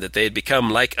against him, that they had become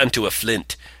like unto a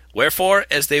flint. Wherefore,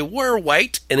 as they were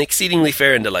white and exceedingly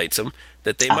fair and delightsome,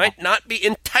 that they might not be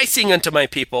enticing unto my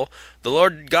people, the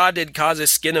Lord God did cause a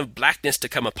skin of blackness to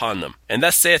come upon them. And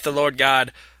thus saith the Lord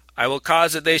God, I will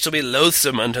cause that they shall be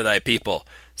loathsome unto thy people,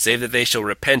 save that they shall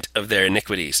repent of their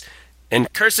iniquities.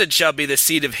 And cursed shall be the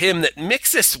seed of him that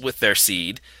mixeth with their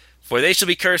seed, for they shall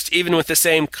be cursed even with the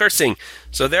same cursing.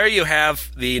 So there you have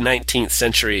the 19th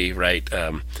century, right?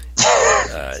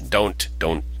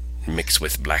 Don't mix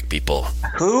with black people.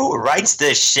 Who writes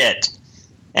this shit?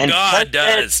 And God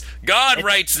does. God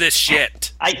writes this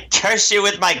shit. I curse you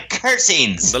with my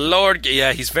cursings. The Lord,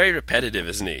 yeah, he's very repetitive,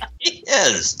 isn't he? He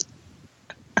is.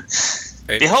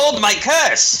 Behold my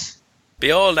curse.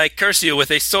 Behold, I curse you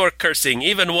with a sore cursing,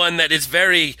 even one that is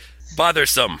very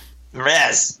bothersome.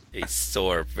 Yes. A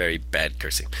sore, very bad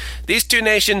cursing. These two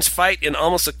nations fight in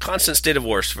almost a constant state of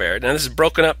warfare. Now, this is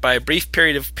broken up by a brief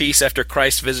period of peace after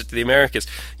Christ's visit to the Americas.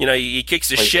 You know, he kicks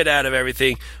the shit out of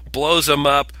everything, blows them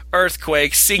up,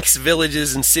 earthquakes, sinks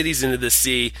villages and cities into the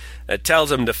sea, tells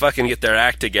them to fucking get their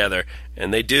act together.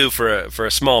 And they do for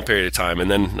a small period of time.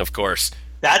 And then, of course...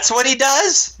 That's what he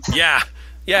does? Yeah.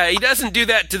 Yeah, he doesn't do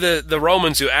that to the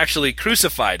Romans who actually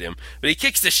crucified him, but he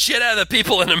kicks the shit out of the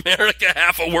people in America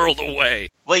half a world away.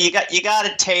 Well, you got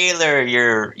to tailor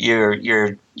your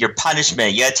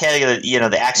punishment. You got to tailor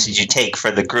the actions you take for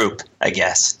the group, I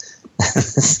guess.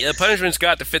 Yeah, the punishment's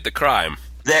got to fit the crime.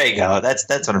 There you go. That's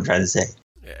what I'm trying to say.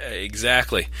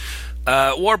 Exactly.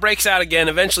 War breaks out again.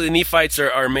 Eventually, the Nephites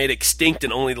are made extinct,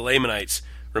 and only the Lamanites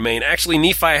remain. Actually,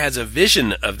 Nephi has a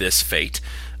vision of this fate.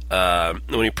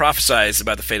 When he prophesies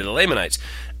about the fate of the Lamanites.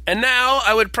 And now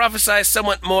I would prophesy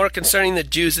somewhat more concerning the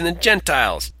Jews and the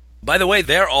Gentiles. By the way,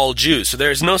 they're all Jews, so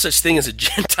there is no such thing as a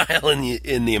Gentile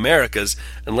in the Americas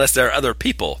unless there are other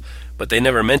people, but they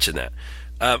never mention that.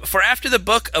 For after the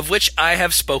book of which I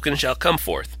have spoken shall come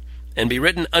forth, and be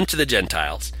written unto the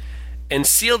Gentiles, and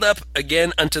sealed up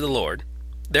again unto the Lord,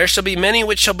 there shall be many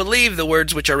which shall believe the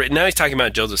words which are written. Now he's talking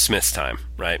about Joseph Smith's time,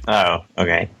 right? Oh,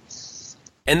 okay.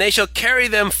 And they shall carry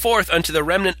them forth unto the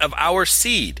remnant of our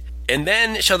seed. And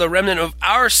then shall the remnant of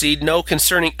our seed know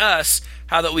concerning us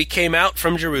how that we came out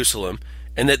from Jerusalem,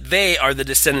 and that they are the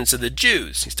descendants of the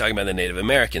Jews. He's talking about the Native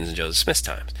Americans in Joseph Smith's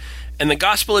times. And the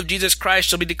gospel of Jesus Christ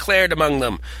shall be declared among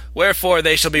them. Wherefore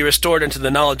they shall be restored unto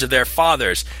the knowledge of their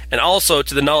fathers, and also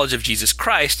to the knowledge of Jesus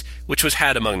Christ, which was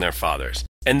had among their fathers.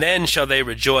 And then shall they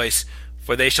rejoice,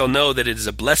 for they shall know that it is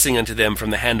a blessing unto them from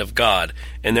the hand of God,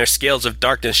 and their scales of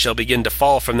darkness shall begin to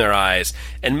fall from their eyes,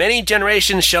 and many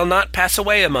generations shall not pass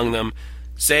away among them,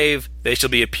 save they shall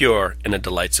be a pure and a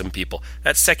delightsome people.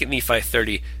 That's 2 Nephi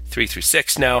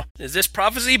 30:3-6. Now, is this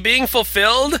prophecy being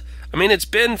fulfilled? I mean, it's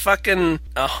been fucking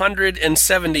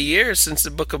 170 years since the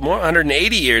Book of Mormon,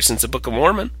 180 years since the Book of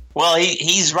Mormon. Well,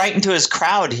 he's writing to his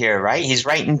crowd here, right? He's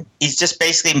just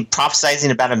basically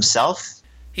prophesizing about himself.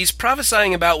 He's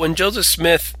prophesying about when Joseph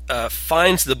Smith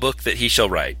finds the book that he shall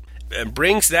write and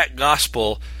brings that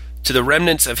gospel to the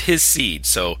remnants of his seed,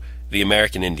 so the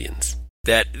American Indians,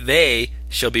 that they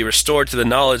shall be restored to the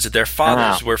knowledge that their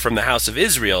fathers were from the house of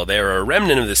Israel. They are a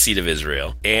remnant of the seed of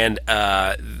Israel, and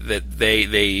that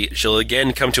they shall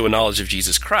again come to a knowledge of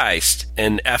Jesus Christ.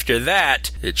 And after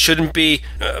that, it shouldn't be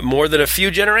more than a few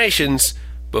generations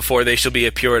before they shall be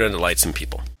a pure and a delightsome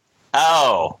people.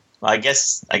 Oh. Well, I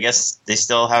guess they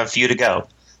still have a few to go.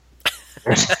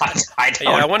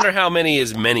 I wonder how many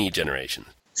is many generations.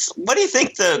 What do you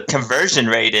think the conversion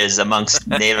rate is amongst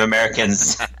Native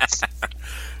Americans?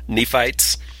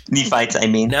 Nephites, I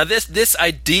mean. Now, this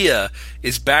idea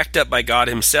is backed up by God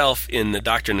himself in the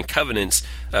Doctrine and Covenants,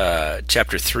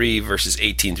 chapter 3, verses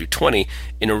 18-20,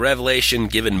 in a revelation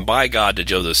given by God to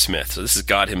Joseph Smith. So this is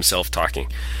God himself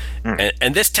talking.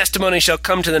 And this testimony shall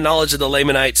come to the knowledge of the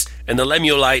Lamanites and the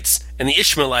Lemuelites and the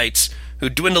Ishmaelites, who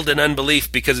dwindled in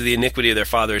unbelief because of the iniquity of their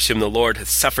fathers, whom the Lord hath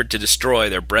suffered to destroy,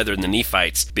 their brethren the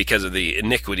Nephites, because of the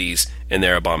iniquities and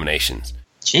their abominations.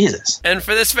 Jesus. And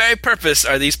for this very purpose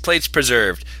are these plates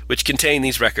preserved, which contain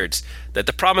these records, that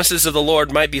the promises of the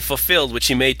Lord might be fulfilled which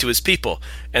he made to his people,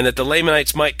 and that the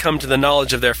Lamanites might come to the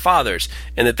knowledge of their fathers,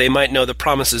 and that they might know the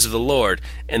promises of the Lord,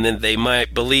 and that they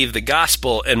might believe the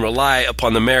gospel and rely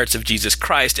upon the merits of Jesus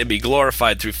Christ, and be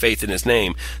glorified through faith in his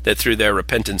name, that through their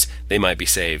repentance they might be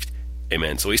saved.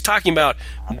 Amen. So he's talking about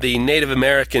the Native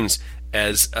Americans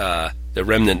as the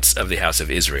remnants of the house of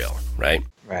Israel, right?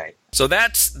 Right. So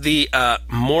that's the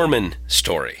Mormon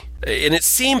story. And it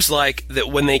seems like that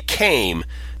when they came,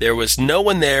 there was no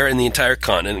one there in the entire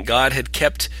continent. God had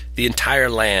kept the entire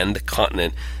land, the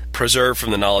continent, preserved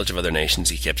from the knowledge of other nations.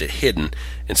 He kept it hidden.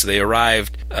 And so they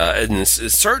arrived, and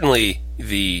certainly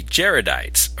the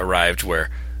Jaredites arrived where,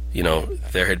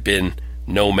 there had been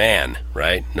no man,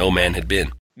 right? No man had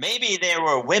been. Maybe there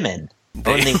were women.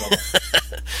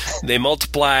 They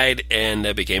multiplied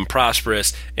and became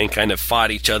prosperous and kind of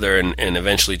fought each other, and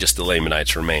eventually just the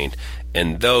Lamanites remained.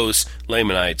 And those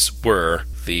Lamanites were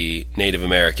the Native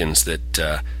Americans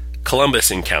that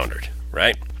Columbus encountered,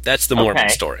 right? That's the Mormon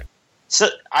story. So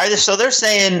they're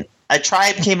saying a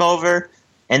tribe came over,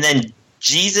 and then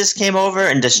Jesus came over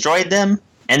and destroyed them,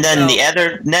 and then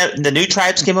the new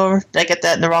tribes came over? Did I get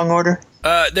that in the wrong order?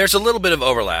 There's a little bit of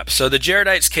overlap. So the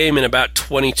Jaredites came in about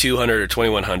 2200 or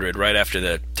 2100, right after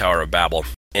the Tower of Babel.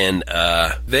 And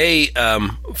they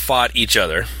fought each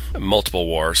other, multiple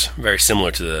wars, very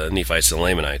similar to the Nephites and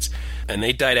Lamanites. And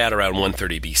they died out around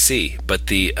 130 BC. But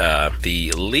the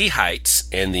Lehites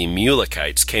and the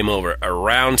Mulekites came over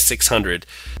around 600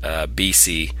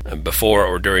 BC, before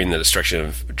or during the destruction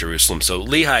of Jerusalem. So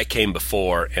Lehi came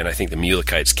before, and I think the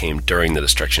Mulekites came during the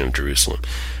destruction of Jerusalem.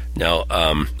 Now,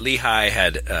 Lehi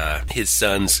had his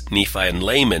sons, Nephi and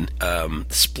Laman,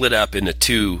 split up into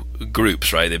two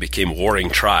groups, right? They became warring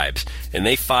tribes, and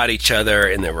they fought each other,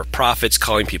 and there were prophets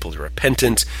calling people to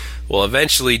repentance. Well,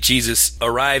 eventually, Jesus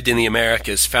arrived in the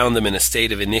Americas, found them in a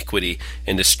state of iniquity,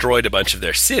 and destroyed a bunch of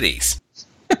their cities.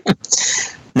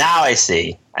 Now I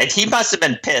see. He must have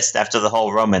been pissed after the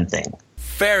whole Roman thing.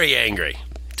 Very angry.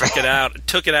 Took it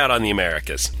out on the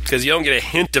Americas, because you don't get a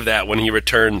hint of that when he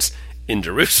returns in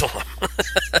Jerusalem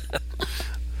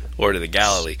or to the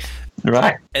Galilee.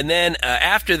 Right. And then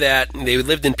after that, they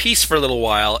lived in peace for a little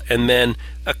while, and then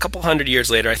a couple hundred years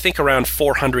later, I think around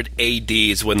 400 AD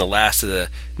is when the last of the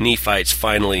Nephites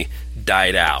finally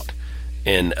died out.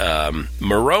 And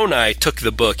Moroni took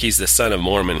the book. He's the son of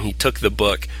Mormon. He took the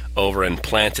book over and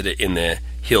planted it in the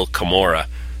hill Cumorah,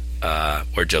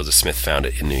 where Joseph Smith found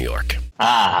it in New York.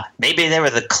 Maybe they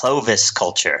were the Clovis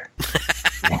culture.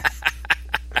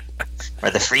 Or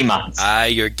the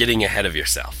Fremonts. You're getting ahead of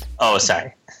yourself. Oh,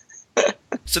 sorry.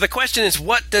 So the question is,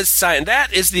 what does science...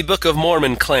 That is the Book of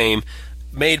Mormon claim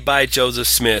made by Joseph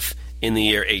Smith in the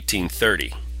year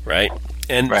 1830, right?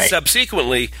 And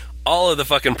subsequently, all of the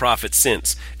fucking prophets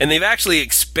since. And they've actually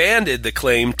expanded the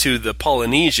claim to the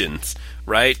Polynesians,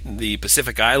 right? The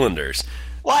Pacific Islanders.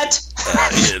 What?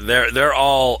 They're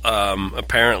all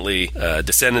apparently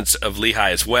descendants of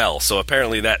Lehi as well. So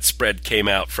apparently that spread came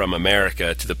out from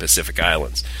America to the Pacific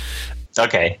Islands.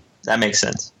 Okay, that makes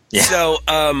sense. Yeah.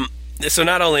 So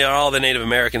not only are all the Native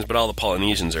Americans, but all the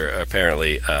Polynesians are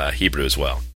apparently Hebrew as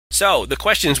well. So the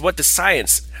question is, what does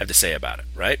science have to say about it,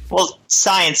 right? Well,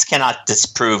 science cannot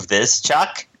disprove this,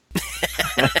 Chuck.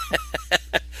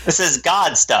 This is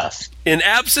God stuff. In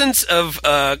absence of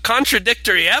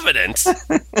contradictory evidence,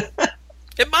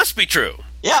 it must be true.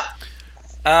 Yeah.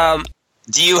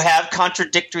 Do you have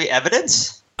contradictory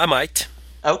evidence? I might.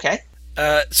 Okay.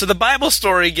 So the Bible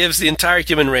story gives the entire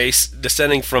human race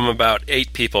descending from about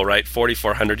 8 people, right?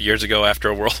 4,400 years ago after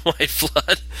a worldwide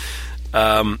flood.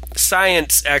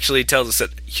 Science actually tells us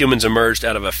that humans emerged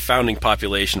out of a founding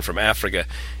population from Africa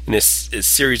in this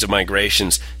series of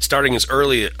migrations, starting as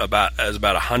early as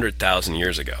about 100,000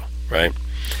 years ago, right?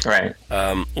 Right.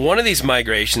 One of these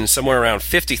migrations, somewhere around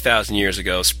 50,000 years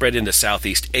ago, spread into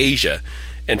Southeast Asia,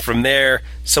 and from there,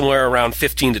 somewhere around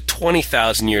 15 to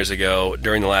 20,000 years ago,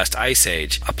 during the last ice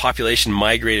age, a population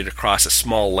migrated across a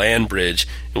small land bridge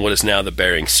in what is now the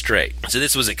Bering Strait. So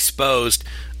this was exposed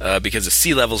because the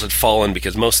sea levels had fallen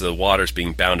because most of the water is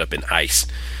being bound up in ice.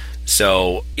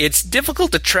 So it's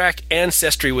difficult to track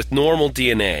ancestry with normal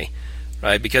DNA,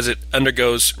 right? Because it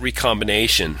undergoes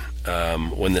recombination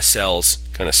when the cells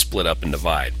kind of split up and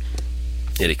divide.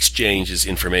 It exchanges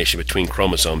information between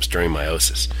chromosomes during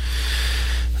meiosis.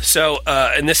 So,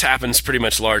 and this happens pretty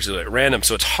much largely at random,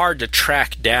 so it's hard to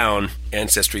track down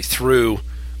ancestry through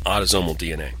autosomal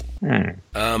DNA.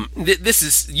 This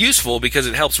is useful because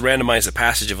it helps randomize the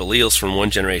passage of alleles from one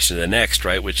generation to the next,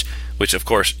 right? Which of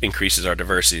course increases our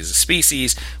diversity as a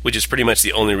species, which is pretty much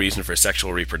the only reason for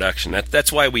sexual reproduction.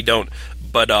 That's why we don't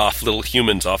bud off little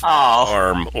humans off the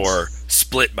arm or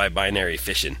split by binary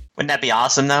fission. Wouldn't that be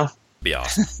awesome, though? Be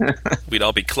awesome. We'd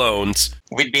all be clones.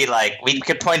 We'd be like, we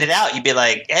could point it out. You'd be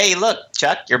like, hey, look,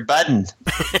 Chuck, you're budding.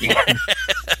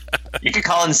 You could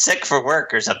call in sick for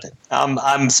work or something.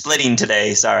 I'm splitting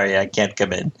today. Sorry, I can't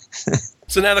come in.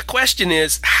 So now the question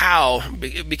is how,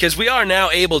 because we are now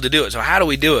able to do it. So how do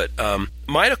we do it?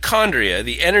 Mitochondria,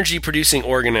 the energy-producing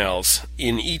organelles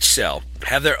in each cell,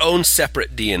 have their own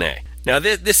separate DNA. Now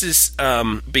this is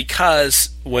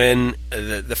because when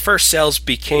the first cells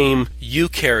became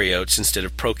eukaryotes instead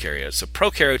of prokaryotes. So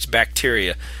prokaryotes,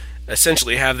 bacteria,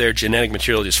 essentially have their genetic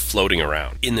material just floating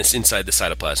around inside the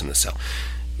cytoplasm of the cell.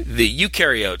 The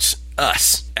eukaryotes,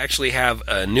 us, actually have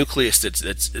a nucleus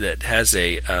that has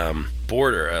a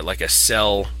border, like a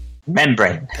cell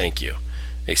membrane. Thank you.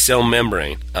 A cell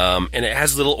membrane. And it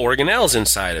has little organelles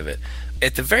inside of it.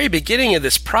 At the very beginning of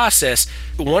this process,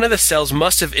 one of the cells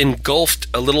must have engulfed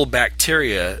a little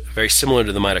bacteria very similar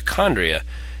to the mitochondria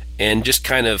and just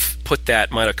kind of put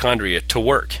that mitochondria to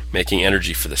work, making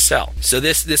energy for the cell. So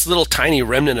this little tiny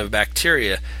remnant of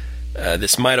bacteria,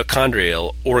 this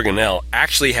mitochondrial organelle,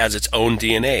 actually has its own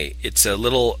DNA. It's a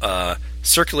little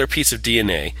circular piece of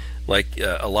DNA, like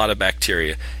a lot of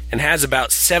bacteria, and has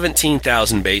about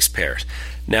 17,000 base pairs.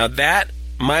 Now that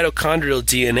mitochondrial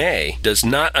DNA does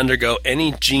not undergo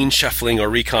any gene shuffling or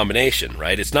recombination,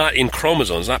 right? It's not in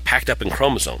chromosomes, it's not packed up in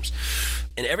chromosomes.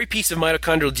 And every piece of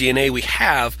mitochondrial DNA we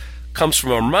have comes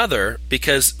from our mother,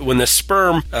 because when the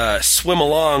sperm swim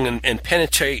along and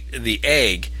penetrate the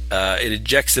egg, it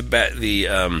ejects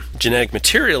the genetic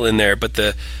material in there, but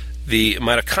the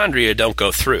mitochondria don't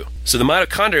go through. So the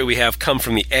mitochondria we have come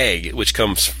from the egg, which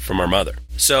comes from our mother.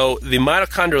 So the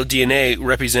mitochondrial DNA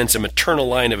represents a maternal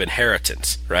line of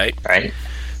inheritance, right? Right.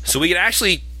 So we can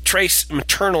actually trace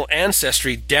maternal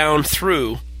ancestry down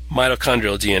through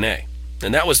mitochondrial DNA.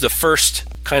 And that was the first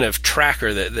kind of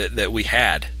tracker that we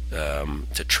had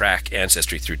to track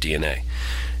ancestry through DNA.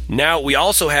 Now we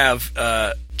also have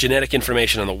genetic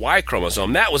information on the Y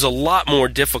chromosome. That was a lot more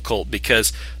difficult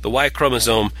because the Y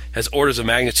chromosome has orders of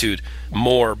magnitude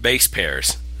more base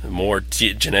pairs, more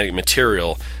genetic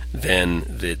material than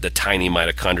the tiny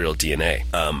mitochondrial DNA.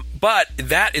 But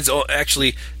that is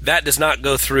actually, that does not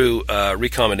go through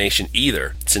recombination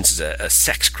either, since it's a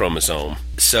sex chromosome.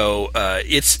 So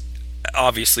it's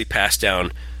obviously passed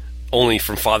down only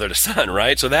from father to son,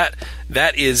 right? So that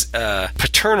is a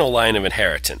paternal line of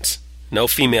inheritance. No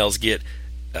females get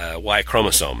Y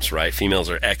chromosomes, right? Females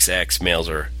are XX, males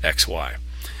are XY.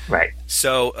 Right.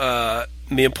 So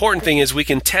the important thing is we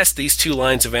can test these two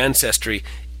lines of ancestry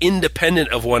independent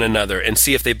of one another and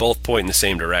see if they both point in the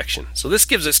same direction. So this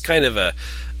gives us kind of a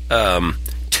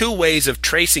two ways of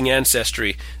tracing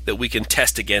ancestry that we can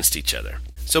test against each other.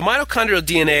 So mitochondrial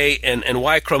DNA and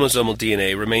Y chromosomal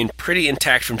DNA remain pretty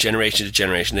intact from generation to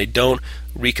generation. They don't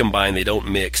recombine, they don't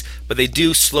mix, but they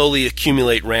do slowly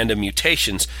accumulate random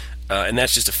mutations, and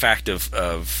that's just a fact of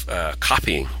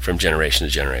copying from generation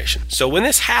to generation. So when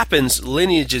this happens,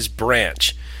 lineages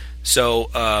branch. So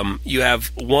you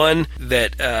have one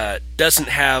that doesn't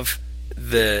have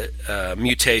the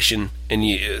mutation,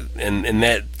 and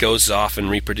that goes off and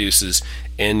reproduces,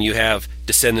 and you have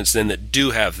descendants then that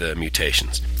do have the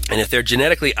mutations. And if they're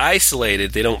genetically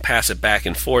isolated, they don't pass it back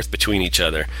and forth between each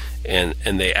other, and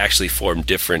they actually form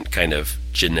different kind of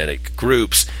genetic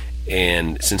groups.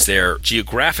 And since they're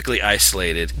geographically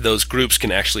isolated, those groups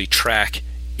can actually track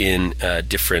in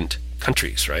different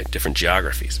countries, right? Different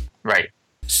geographies. Right.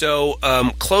 So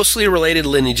closely related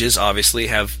lineages obviously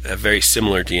have very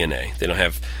similar DNA. They don't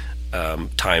have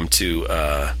time to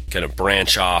kind of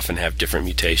branch off and have different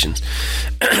mutations.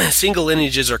 Single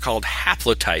lineages are called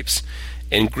haplotypes,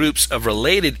 and groups of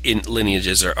related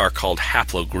lineages are called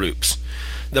haplogroups.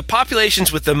 The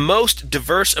populations with the most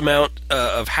diverse amount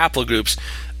of haplogroups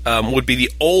would be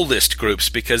the oldest groups,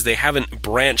 because they haven't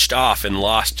branched off and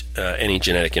lost any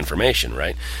genetic information,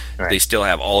 right? They still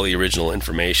have all the original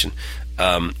information.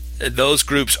 Those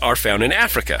groups are found in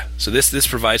Africa. So this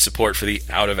provides support for the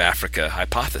out of Africa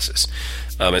hypothesis.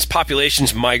 As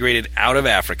populations migrated out of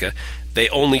Africa, they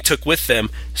only took with them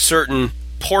certain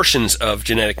portions of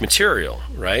genetic material,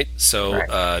 right?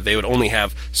 So they would only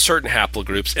have certain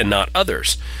haplogroups and not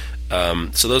others.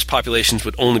 So those populations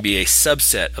would only be a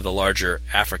subset of the larger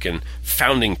African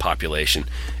founding population,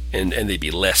 and they'd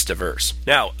be less diverse.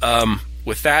 Now,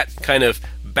 with that kind of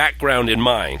background in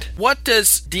mind, what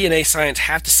does DNA science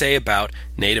have to say about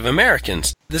Native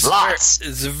Americans? This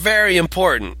is very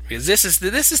important, because this is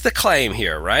the claim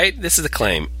here, right? This is the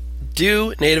claim.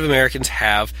 Do Native Americans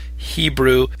have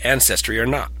Hebrew ancestry or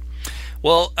not?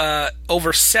 Well,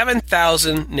 over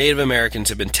 7,000 Native Americans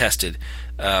have been tested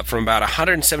from about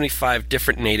 175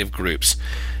 different native groups.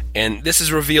 And this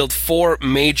has revealed 4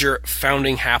 major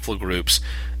founding haplogroups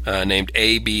named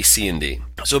A, B, C, and D.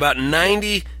 So about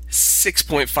 97%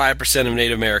 6.5% of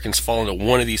Native Americans fall into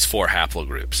one of these four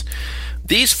haplogroups.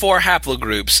 These four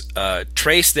haplogroups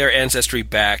trace their ancestry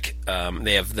back.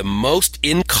 They have the most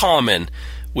in common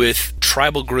with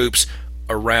tribal groups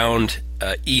around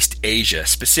East Asia,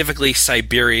 specifically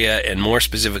Siberia, and more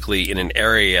specifically in an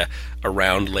area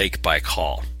around Lake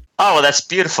Baikal. Oh, well, that's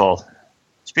beautiful.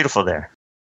 It's beautiful there.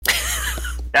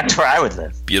 That's where I would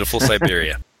live. Beautiful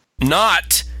Siberia.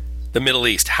 Not the Middle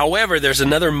East. However, there's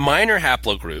another minor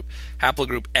haplogroup,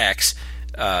 haplogroup X,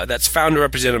 that's found to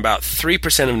represent about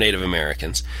 3% of Native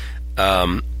Americans.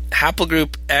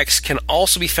 Haplogroup X can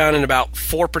also be found in about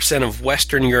 4% of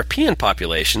Western European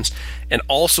populations and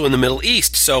also in the Middle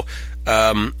East. So,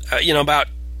 about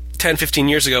 10, 15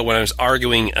 years ago when I was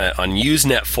arguing on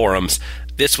Usenet forums,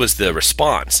 this was the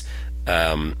response.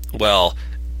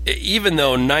 Even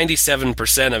though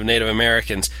 97% of Native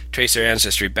Americans trace their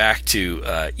ancestry back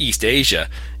to East Asia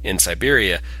in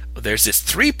Siberia, there's this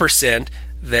 3%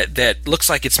 that looks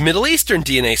like it's Middle Eastern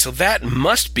DNA, so that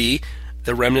must be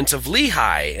the remnants of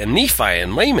Lehi and Nephi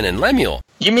and Laman and Lemuel.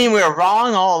 You mean we were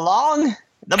wrong all along?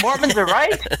 The Mormons are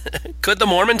right? Could the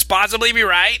Mormons possibly be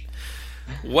right?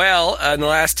 Well, in the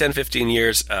last 10, 15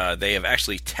 years, they have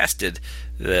actually tested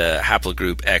the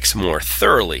haplogroup X more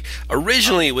thoroughly.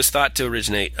 Originally, it was thought to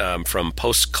originate from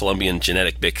post-Columbian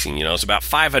genetic mixing. It was about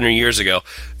 500 years ago.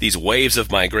 These waves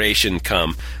of migration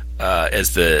come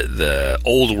as the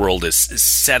old world is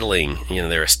settling.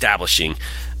 They're establishing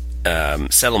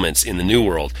settlements in the New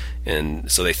World,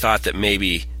 and so they thought that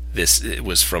maybe it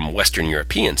was from Western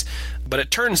Europeans. But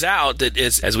it turns out that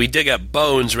as we dig up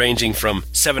bones ranging from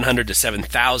 700 to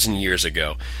 7,000 years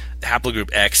ago, haplogroup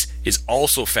X is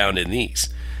also found in these.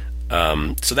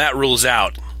 So that rules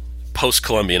out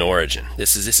post-Columbian origin.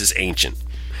 This is ancient.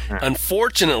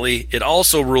 Unfortunately, it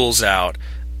also rules out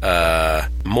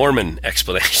Mormon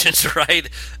explanations, right?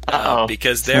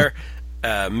 Because their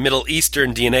Middle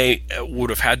Eastern DNA would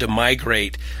have had to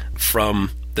migrate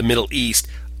from the Middle East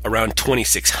around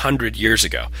 2,600 years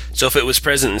ago. So if it was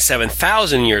present in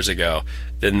 7,000 years ago,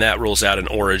 then that rules out an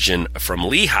origin from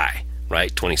Lehi,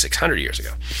 right, 2,600 years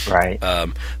ago. Right.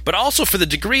 But also for the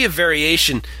degree of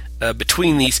variation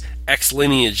between these X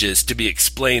lineages to be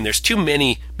explained, there's too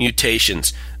many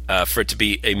mutations for it to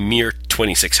be a mere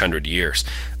 2,600 years.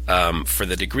 For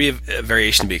the degree of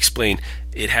variation to be explained,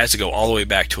 it has to go all the way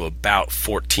back to about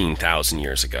 14,000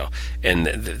 years ago, and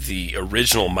the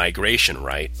original migration,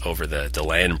 right, over the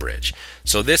land bridge.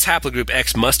 So this haplogroup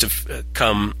X must have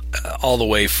come all the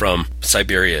way from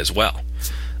Siberia as well.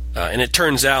 And it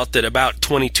turns out that about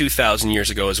 22,000 years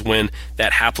ago is when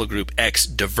that haplogroup X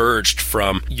diverged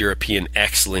from European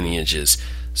X lineages.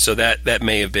 So that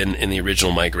may have been in the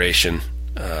original migration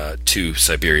to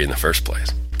Siberia in the first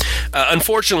place.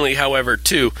 Unfortunately, however,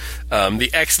 too, the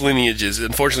X lineages,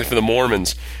 unfortunately for the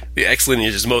Mormons, the X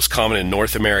lineage is most common in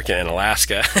North America and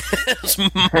Alaska.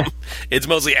 It's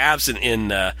mostly absent in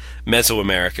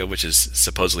Mesoamerica, which is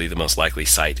supposedly the most likely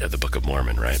site of the Book of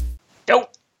Mormon, right?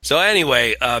 Nope. So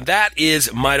anyway, that is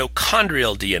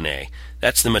mitochondrial DNA.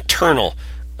 That's the maternal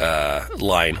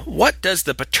line. What does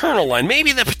the paternal line?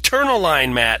 Maybe the paternal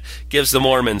line, Matt, gives the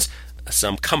Mormons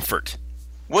some comfort.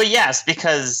 Well, yes,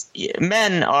 because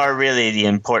men are really the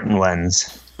important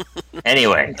ones.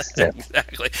 Anyway. So.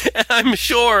 Exactly. And I'm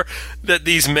sure that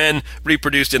these men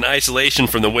reproduced in isolation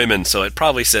from the women, so it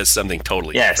probably says something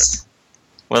totally different.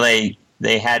 Well,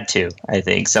 they had to, I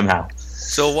think, somehow.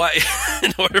 So why,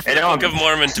 in order for the Book of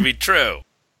Mormon to be true,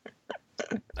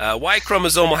 Y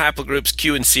chromosomal haplogroups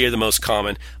Q and C are the most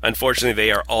common. Unfortunately,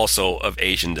 they are also of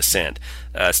Asian descent.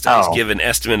 Studies give an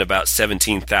estimate about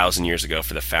 17,000 years ago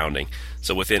for the founding.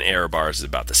 So within error bars is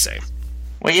about the same.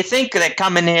 Well, you think that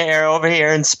coming here over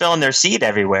here and spilling their seed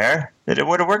everywhere, that it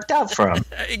would have worked out for them.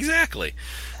 Exactly.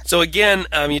 So again,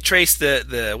 you trace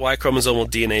the Y chromosomal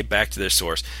DNA back to their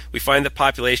source. We find the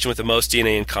population with the most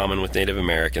DNA in common with Native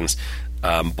Americans,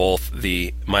 both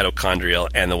the mitochondrial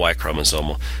and the Y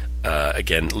chromosomal.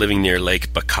 Again, living near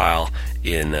Lake Baikal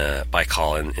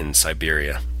in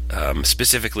Siberia.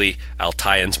 Specifically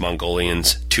Altaians,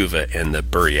 Mongolians, Tuva, and the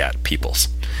Buryat peoples.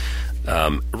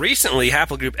 Recently,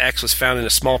 haplogroup X was found in a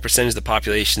small percentage of the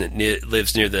population that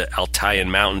lives near the Altaian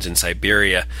Mountains in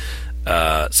Siberia.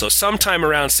 So sometime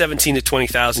around 17 to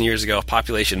 20,000 years ago, a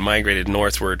population migrated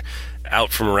northward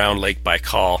out from around Lake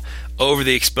Baikal over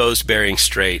the exposed Bering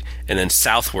Strait and then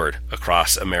southward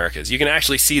across Americas. You can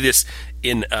actually see this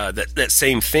in that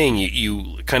same thing.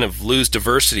 You kind of lose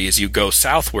diversity as you go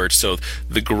southward, so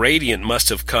the gradient must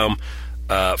have come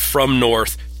from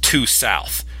north to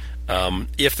south.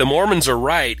 If the Mormons are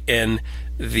right and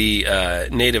the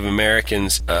Native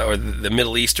Americans or the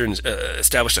Middle Easterns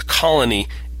established a colony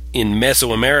in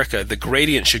Mesoamerica, the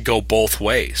gradient should go both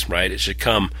ways, right? It should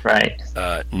come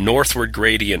northward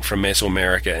gradient from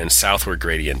Mesoamerica and southward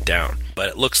gradient down. But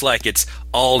it looks like it's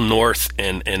all north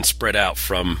and spread out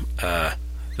from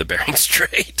the Bering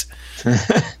Strait.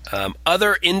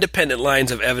 Other independent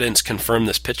lines of evidence confirm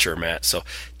this picture, Matt. So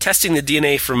testing the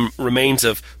DNA from remains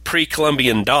of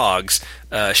pre-Columbian dogs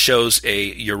shows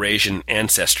a Eurasian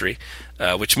ancestry,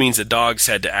 which means the dogs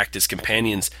had to act as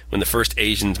companions when the first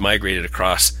Asians migrated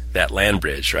across that land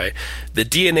bridge, right? The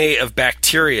DNA of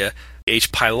bacteria,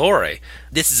 H. pylori,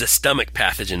 this is a stomach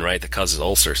pathogen, right, that causes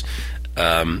ulcers.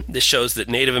 This shows that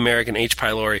Native American H.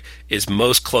 pylori is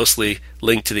most closely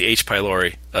linked to the H.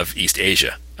 pylori of East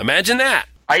Asia. Imagine that.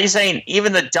 Are you saying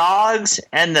even the dogs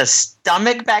and the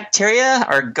stomach bacteria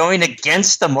are going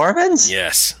against the Mormons?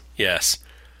 Yes.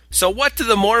 So what do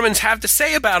the Mormons have to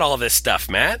say about all this stuff,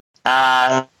 Matt?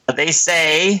 They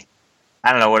say,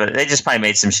 I don't know they just probably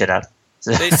made some shit up.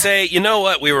 They say, you know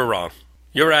what, we were wrong.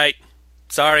 You're right.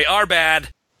 Sorry, our bad.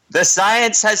 The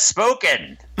science has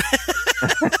spoken.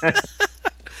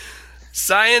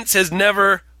 Science has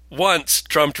never once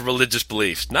trumped religious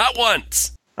beliefs. Not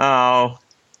once. Oh,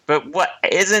 but what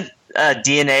isn't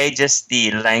DNA just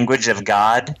the language of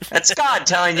God? That's God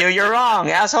telling you you're wrong,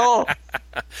 asshole.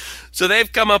 So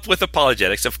they've come up with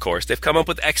apologetics, of course. They've come up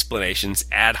with explanations,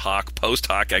 ad hoc, post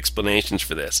hoc explanations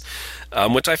for this,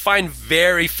 which I find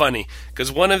very funny,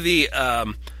 because one of the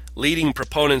leading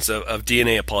proponents of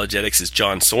DNA apologetics is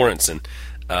John Sorensen,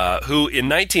 who in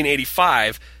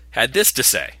 1985 had this to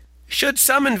say: should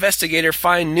some investigator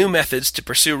find new methods to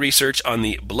pursue research on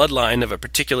the bloodline of a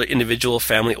particular individual,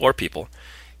 family, or people,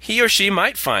 he or she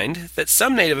might find that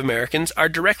some Native Americans are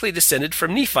directly descended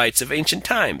from Nephites of ancient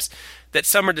times, that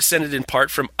some are descended in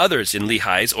part from others in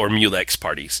Lehi's or Mulex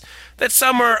parties, that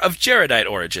some are of Jaredite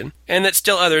origin, and that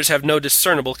still others have no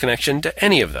discernible connection to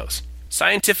any of those.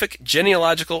 Scientific,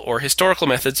 genealogical, or historical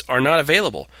methods are not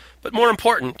available, but more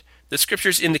important, the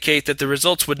scriptures indicate that the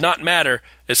results would not matter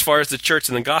as far as the church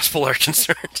and the gospel are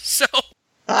concerned. So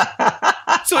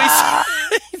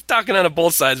he's talking out of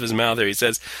both sides of his mouth there. He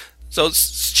says, so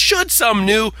should some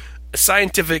new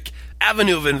scientific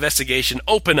avenue of investigation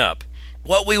open up,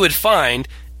 what we would find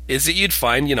is that you'd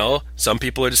find, some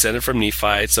people are descended from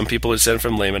Nephites, some people are descended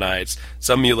from Lamanites,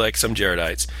 some Mulex, some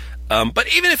Jaredites. But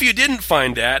even if you didn't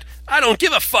find that, I don't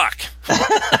give a fuck.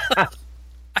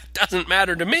 It doesn't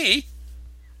matter to me.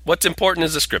 What's important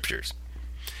is the scriptures.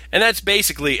 And that's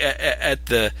basically at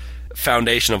the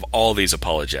foundation of all these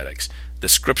apologetics. The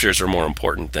scriptures are more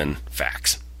important than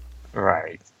facts.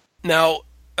 Right. Now,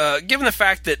 given the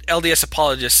fact that LDS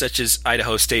apologists such as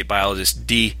Idaho State biologist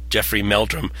D. Jeffrey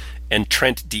Meldrum and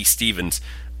Trent D. Stevens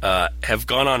have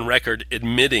gone on record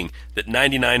admitting that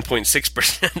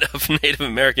 99.6% of Native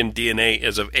American DNA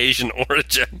is of Asian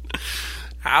origin,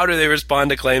 how do they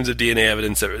respond to claims of DNA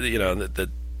evidence that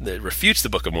refutes the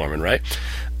Book of Mormon, right?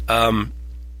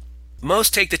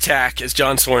 Most take the tack, as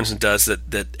John Sorensen does,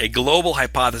 that a global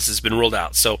hypothesis has been ruled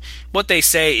out. So what they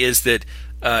say is that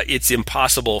it's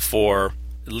impossible for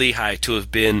Lehi to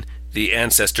have been the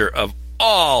ancestor of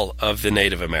all of the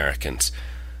Native Americans.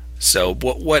 So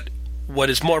what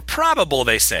is more probable,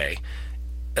 they say,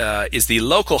 is the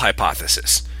local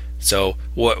hypothesis. So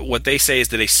what they say is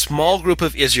that a small group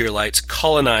of Israelites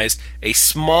colonized a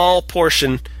small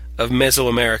portion of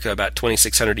Mesoamerica about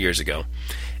 2,600 years ago.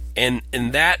 And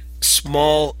that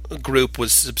small group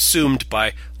was subsumed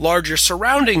by larger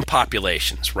surrounding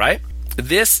populations, right?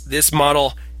 This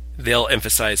model, they'll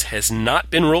emphasize, has not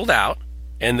been ruled out,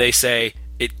 and they say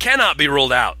it cannot be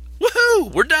ruled out.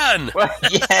 Woohoo! We're done!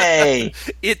 Yay!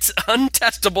 It's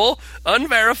untestable,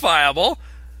 unverifiable,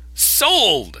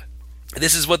 sold!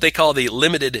 This is what they call the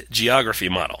limited geography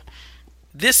model.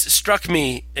 This struck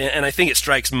me, and I think it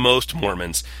strikes most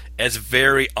Mormons, as a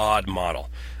very odd model.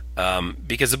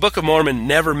 Because the Book of Mormon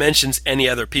never mentions any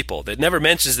other people. It never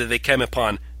mentions that they came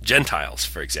upon Gentiles,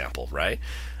 for example, right?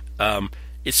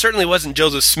 It certainly wasn't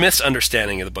Joseph Smith's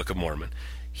understanding of the Book of Mormon.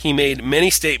 He made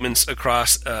many statements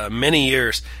across many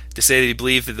years to say that he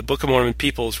believed that the Book of Mormon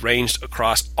peoples ranged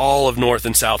across all of North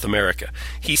and South America.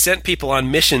 He sent people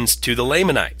on missions to the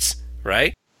Lamanites,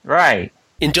 right? Right.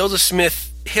 In Joseph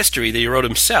Smith's history that he wrote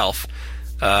himself,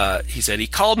 he said, "He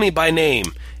called me by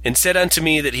name and said unto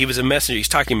me that he was a messenger." He's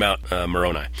talking about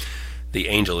Moroni, the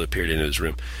angel who appeared in his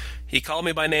room. "He called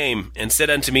me by name and said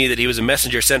unto me that he was a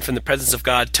messenger sent from the presence of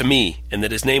God to me, and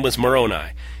that his name was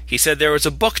Moroni. He said there was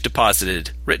a book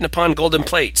deposited, written upon golden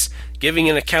plates, giving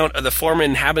an account of the former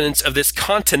inhabitants of this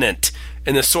continent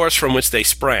and the source from which they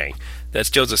sprang." That's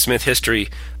Joseph Smith History,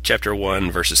 chapter 1,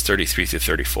 verses 33 through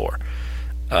 34.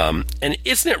 And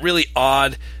isn't it really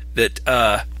odd that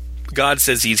God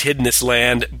says he's hidden this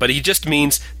land, but he just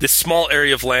means this small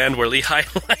area of land where Lehi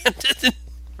landed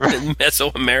in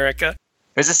Mesoamerica.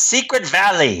 There's a secret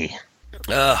valley.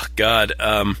 Oh, God.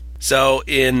 So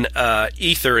in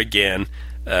Ether again,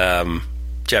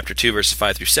 chapter 2, verses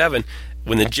 5 through 7,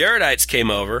 when the Jaredites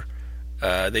came over,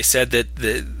 they said that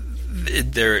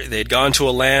they had gone to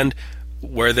a land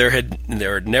where there had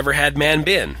never had man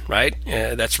been, right?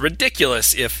 That's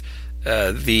ridiculous if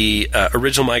the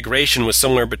original migration was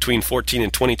somewhere between 14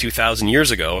 and 22,000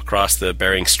 years ago across the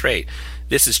Bering Strait.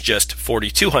 This is just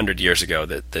 4,200 years ago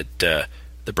that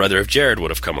the brother of Jared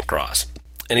would have come across.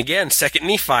 And again, 2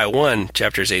 Nephi 1,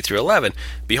 chapters 8 through 11,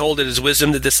 behold, it is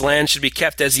wisdom that this land should be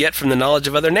kept as yet from the knowledge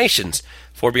of other nations.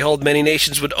 For behold, many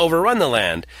nations would overrun the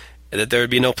land, and that there would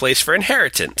be no place for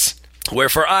inheritance.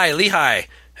 Wherefore I, Lehi,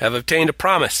 have obtained a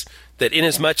promise, that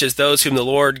inasmuch as those whom the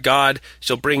Lord God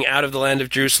shall bring out of the land of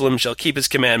Jerusalem shall keep his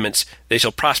commandments, they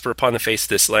shall prosper upon the face of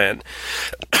this land.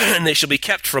 And they shall be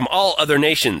kept from all other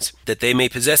nations, that they may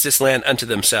possess this land unto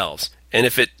themselves. And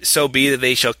if it so be that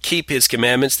they shall keep his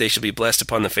commandments, they shall be blessed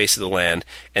upon the face of the land.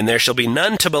 And there shall be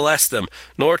none to molest them,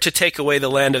 nor to take away the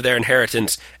land of their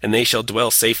inheritance, and they shall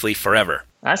dwell safely forever.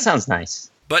 That sounds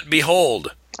nice. But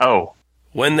behold,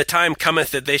 when the time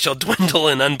cometh that they shall dwindle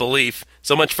in unbelief,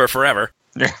 so much for forever,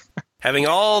 having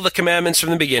all the commandments from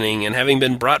the beginning, and having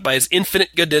been brought by his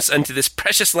infinite goodness unto this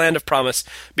precious land of promise,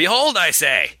 behold, I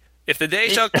say, if the day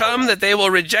shall come that they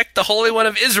will reject the Holy One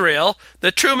of Israel,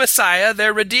 the true Messiah,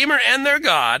 their Redeemer and their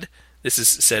God, this is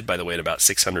said, by the way, in about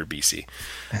 600 BC,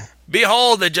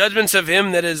 behold, the judgments of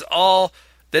him that is all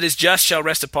that is just shall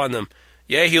rest upon them.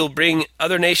 Yea, he will bring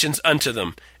other nations unto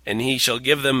them, and he shall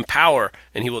give them power,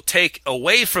 and he will take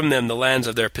away from them the lands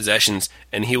of their possessions,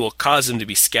 and he will cause them to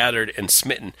be scattered and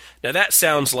smitten. Now that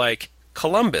sounds like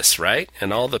Columbus, right?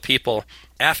 And all the people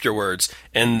afterwards,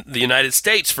 and the United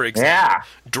States, for example,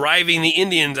 driving the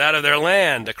Indians out of their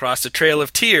land across the Trail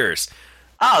of Tears.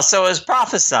 Oh, so it was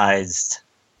prophesized.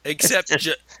 Except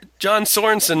John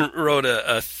Sorensen wrote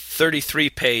a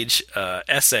 33-page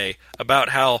essay about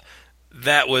how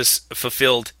that was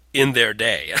fulfilled in their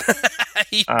day.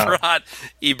 He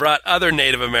brought other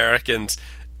Native Americans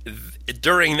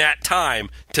during that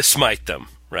time to smite them,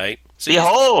 right? So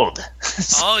behold!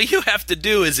 All you have to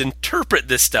do is interpret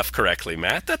this stuff correctly,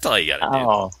 Matt. That's all you got to do.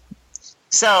 Oh.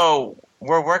 So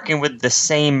we're working with the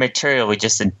same material, we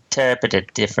just interpret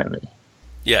it differently.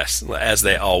 Yes, as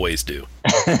they always do.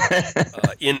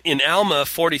 In Alma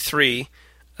 43,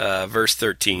 verse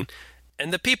 13,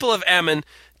 and the people of Ammon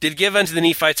did give unto the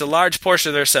Nephites a large portion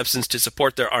of their substance to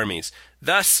support their armies.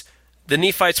 Thus the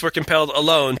Nephites were compelled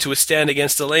alone to withstand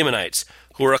against the Lamanites,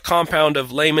 who were a compound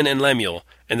of Laman and Lemuel,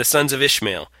 and the sons of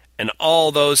Ishmael, and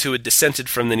all those who had descended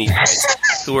from the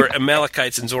Nephites, who were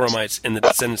Amalekites and Zoramites, and the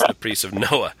descendants of the priests of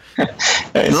Noah.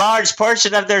 A large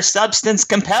portion of their substance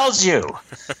compels you.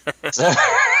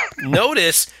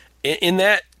 Notice, in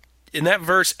that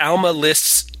verse, Alma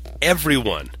lists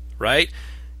everyone, right?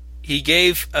 He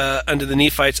gave unto the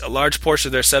Nephites a large portion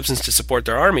of their substance to support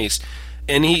their armies,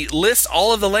 and he lists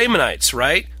all of the Lamanites,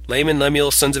 right? Laman,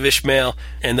 Lemuel, sons of Ishmael,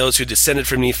 and those who descended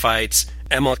from Nephites,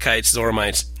 Amalekites,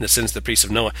 Zoramites, and the sons of the priests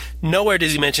of Noah. Nowhere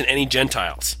does he mention any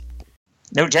Gentiles.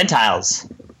 No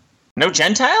Gentiles? No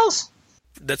Gentiles?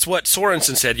 That's what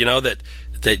Sorensen said,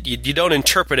 that you don't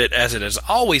interpret it as it has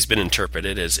always been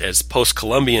interpreted, as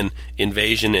post-Columbian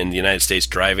invasion and the United States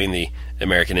driving the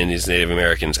American Indians, Native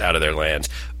Americans out of their lands.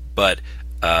 But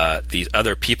these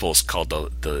other peoples called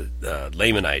the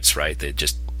Lamanites, right, they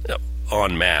just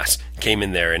en masse came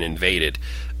in there and invaded.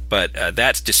 But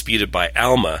that's disputed by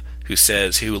Alma, who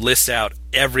lists out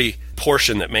every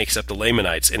portion that makes up the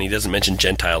Lamanites, and he doesn't mention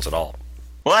Gentiles at all.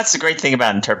 Well, that's the great thing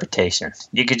about interpretation.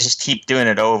 You could just keep doing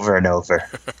it over and over.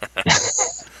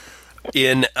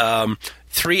 In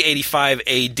 385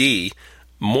 A.D.,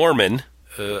 Mormon,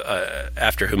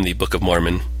 after whom the Book of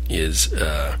Mormon is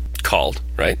called,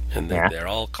 right? And they're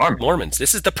all called Mormons.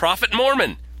 This is the prophet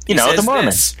Mormon. The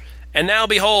Mormons. And now,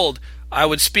 behold, I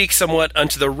would speak somewhat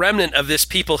unto the remnant of this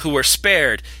people who were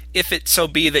spared, if it so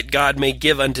be that God may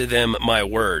give unto them my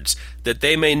words, that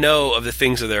they may know of the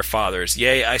things of their fathers.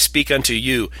 Yea, I speak unto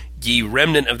you, ye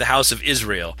remnant of the house of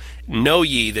Israel. Know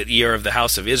ye that ye are of the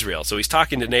house of Israel. So he's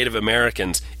talking to Native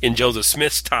Americans in Joseph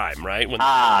Smith's time, right? When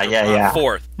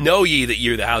forth. Know ye that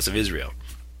ye are the house of Israel.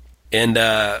 And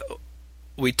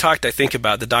we talked, I think,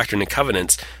 about the Doctrine and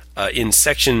Covenants in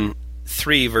section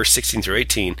 3, verse 16 through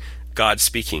 18, God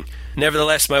speaking.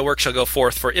 Nevertheless, my work shall go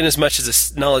forth, for inasmuch as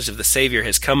the knowledge of the Savior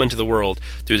has come unto the world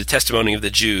through the testimony of the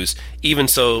Jews, even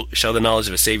so shall the knowledge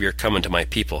of a Savior come unto my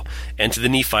people, and to the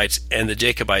Nephites, and the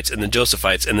Jacobites, and the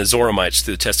Josephites, and the Zoramites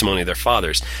through the testimony of their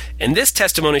fathers. And this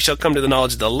testimony shall come to the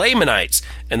knowledge of the Lamanites,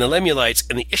 and the Lemuelites,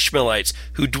 and the Ishmaelites,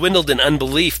 who dwindled in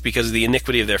unbelief because of the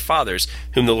iniquity of their fathers,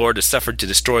 whom the Lord has suffered to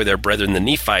destroy their brethren the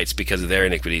Nephites because of their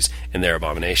iniquities and their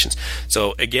abominations.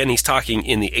 So again, he's talking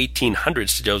in the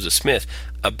 1800s to Joseph Smith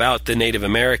about the Native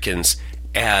Americans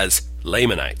as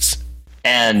Lamanites.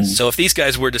 And so if these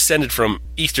guys were descended from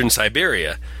eastern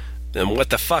Siberia, then what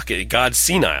the fuck? God's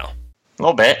senile. A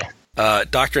little bit.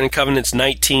 Doctrine and Covenants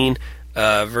 19,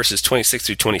 verses 26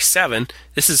 through 27.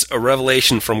 This is a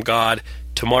revelation from God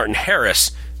to Martin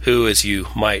Harris, who, as you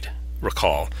might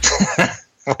recall,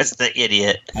 was the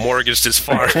idiot. Mortgaged his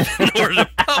farm in order to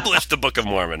publish the Book of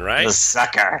Mormon, right? The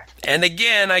sucker. And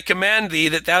again, I command thee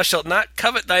that thou shalt not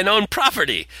covet thine own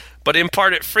property, but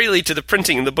impart it freely to the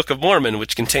printing in the Book of Mormon,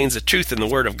 which contains the truth in the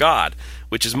word of God,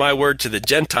 which is my word to the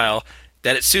Gentile,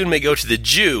 that it soon may go to the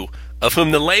Jew, of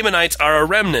whom the Lamanites are a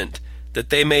remnant, that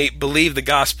they may believe the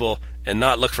gospel and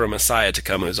not look for a Messiah to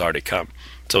come who has already come.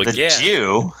 So again, the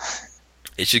Jew?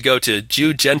 It should go to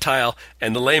Jew, Gentile,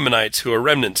 and the Lamanites, who are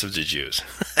remnants of the Jews.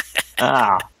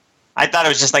 I thought it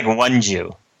was just like one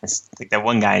Jew. It's like that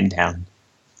one guy in town.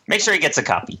 Make sure he gets a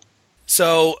copy.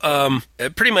 So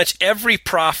pretty much every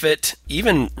prophet,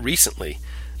 even recently,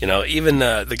 even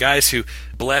the guys who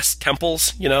bless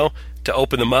temples, to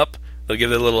open them up, they'll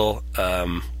give a little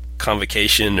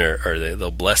convocation or they'll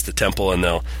bless the temple, and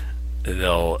they'll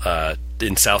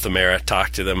in South America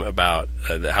talk to them about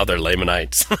how they're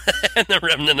Lamanites and the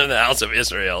remnant of the house of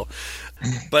Israel.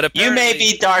 But you may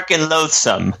be dark and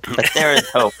loathsome, but there is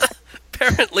hope.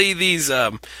 Apparently these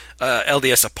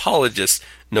LDS apologists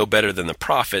know better than the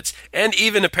prophets, and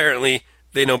even apparently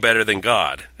they know better than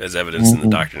God, as evidenced in the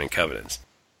Doctrine and Covenants.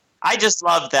 I just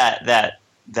love that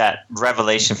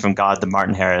revelation from God to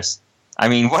Martin Harris. I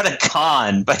mean, what a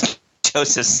con, but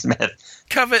Joseph Smith.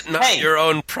 Covet not your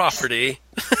own property.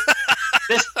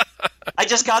 I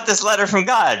just got this letter from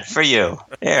God for you.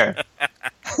 Here.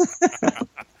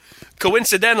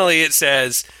 Coincidentally, it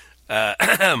says,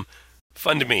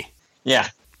 fund me. Yeah.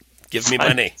 Give me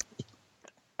money.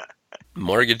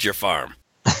 Mortgage your farm.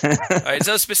 All right,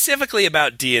 so specifically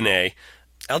about DNA,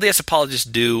 LDS apologists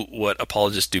do what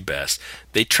apologists do best.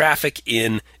 They traffic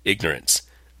in ignorance.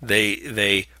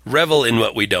 They revel in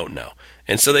what we don't know.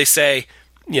 And so they say,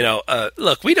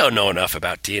 look, we don't know enough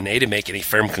about DNA to make any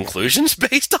firm conclusions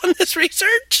based on this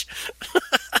research.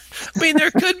 I mean,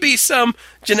 there could be some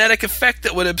genetic effect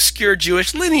that would obscure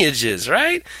Jewish lineages,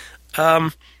 right?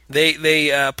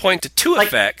 They point to two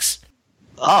effects.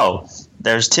 Oh,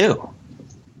 there's two.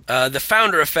 The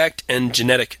founder effect and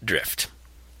genetic drift.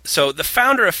 So the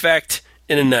founder effect,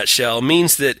 in a nutshell,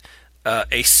 means that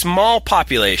a small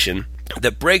population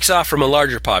that breaks off from a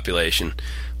larger population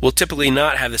will typically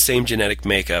not have the same genetic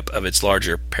makeup of its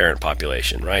larger parent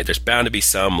population, right? There's bound to be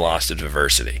some loss to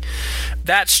diversity.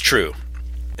 That's true,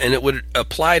 and it would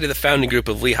apply to the founding group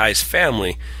of Lehi's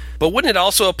family, but wouldn't it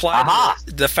also apply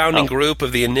to the founding group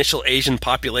of the initial Asian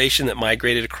population that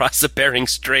migrated across the Bering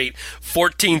Strait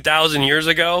 14,000 years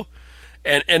ago?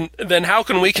 And then how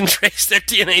can we trace their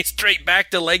DNA straight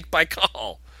back to Lake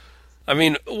Baikal? I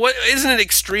mean, isn't it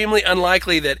extremely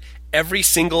unlikely that every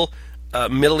single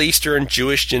Middle Eastern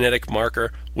Jewish genetic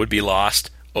marker would be lost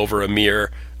over a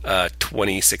mere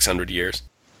 2,600 years?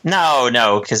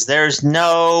 No, because there's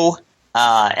no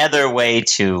other way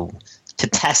to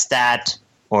test that,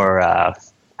 or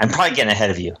I'm probably getting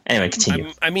ahead of you. Anyway,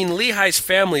 continue. I mean, Lehi's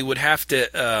family would have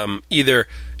to either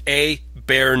A,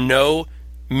 bear no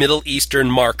Middle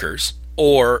Eastern markers,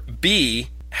 or B,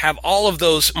 have all of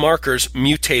those markers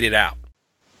mutated out.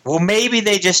 Well, maybe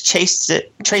they just traced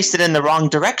it in the wrong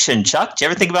direction, Chuck. Do you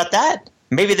ever think about that?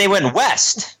 Maybe they went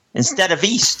west instead of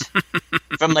east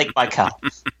from Lake Baikal.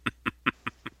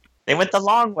 They went the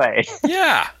long way.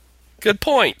 Yeah, good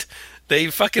point. They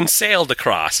fucking sailed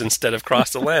across instead of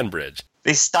crossed the land bridge.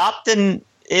 They stopped in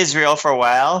Israel for a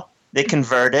while. They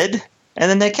converted, and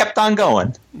then they kept on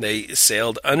going. They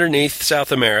sailed underneath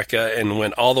South America and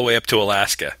went all the way up to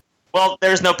Alaska. Well,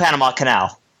 there's no Panama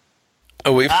Canal.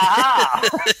 Oh,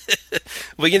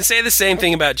 we can say the same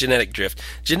thing about genetic drift.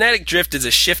 Genetic drift is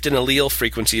a shift in allele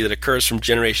frequency that occurs from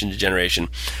generation to generation,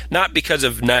 not because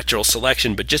of natural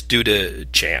selection, but just due to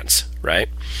chance, right?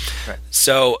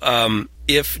 So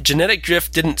if genetic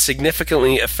drift didn't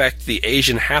significantly affect the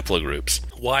Asian haplogroups,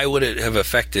 why would it have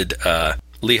affected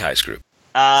Lehi's group?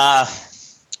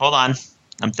 Hold on.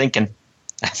 I'm thinking.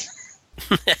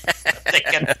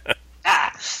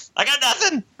 I got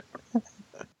nothing.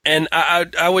 And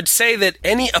I would say that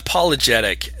any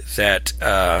apologetic that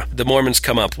the Mormons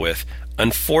come up with,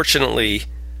 unfortunately,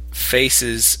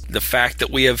 faces the fact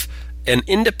that we have an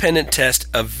independent test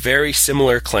of very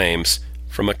similar claims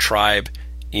from a tribe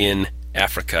in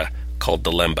Africa called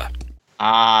the Lemba.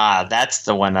 Ah, that's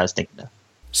the one I was thinking of.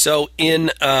 So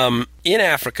in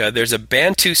Africa, there's a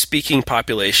Bantu-speaking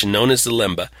population known as the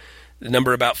Lemba, the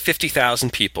number about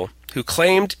 50,000 people, who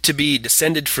claimed to be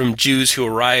descended from Jews who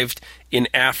arrived in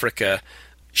Africa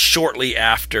shortly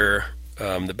after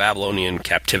the Babylonian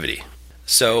captivity.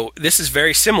 So this is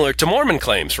very similar to Mormon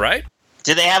claims, right?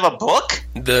 Do they have a book?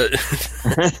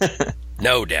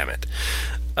 No, damn it.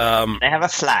 They have a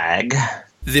flag.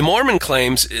 The Mormon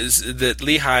claims is that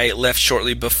Lehi left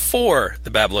shortly before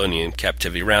the Babylonian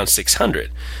captivity, around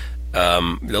 600. The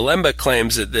Lemba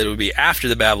claims that it would be after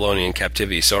the Babylonian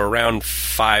captivity, so around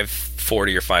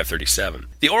 540 or 537.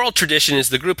 The oral tradition is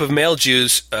the group of male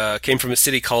Jews came from a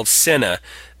city called Senna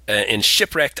and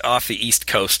shipwrecked off the east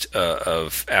coast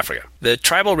of Africa. The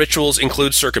tribal rituals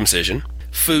include circumcision,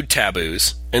 food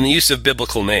taboos, and the use of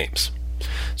biblical names.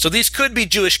 So these could be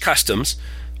Jewish customs,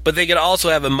 but they could also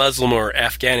have a Muslim or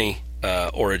Afghani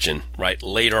origin, right,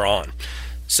 later on.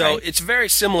 So It's very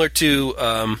similar to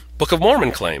Book of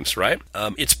Mormon claims, right?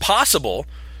 It's possible,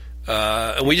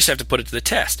 and we just have to put it to the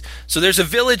test. So there's a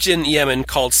village in Yemen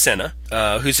called Senna,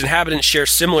 whose inhabitants share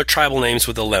similar tribal names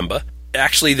with the Lemba.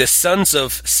 Actually, the sons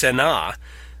of Senah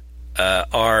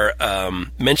are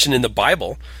mentioned in the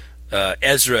Bible,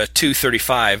 Ezra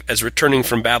 2:35, as returning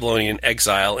from Babylonian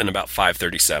exile in about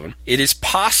 537. It is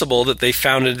possible that they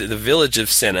founded the village of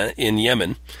Senna in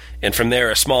Yemen, and from there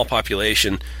a small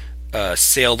population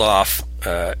sailed off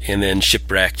and then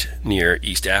shipwrecked near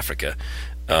East Africa.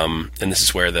 And this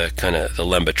is where the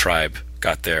Lemba tribe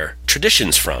got their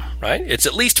traditions from, right? It's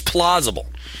at least plausible.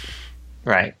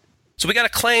 Right. So we got a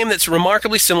claim that's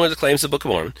remarkably similar to the claims of the Book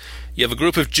of Mormon. You have a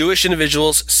group of Jewish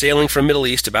individuals sailing from Middle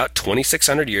East about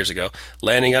 2,600 years ago,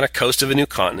 landing on a coast of a new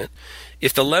continent.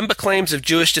 If the Lemba claims of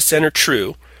Jewish descent are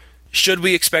true, should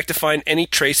we expect to find any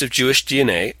trace of Jewish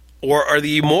DNA? Or are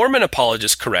the Mormon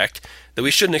apologists correct that we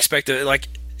shouldn't expect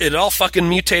it all fucking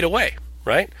mutate away,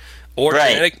 right? Or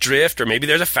genetic drift, or maybe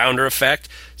there's a founder effect.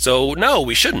 So no,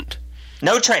 we shouldn't.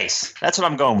 No trace. That's what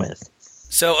I'm going with.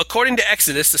 So, according to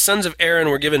Exodus, the sons of Aaron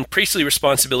were given priestly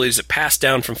responsibilities that passed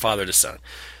down from father to son.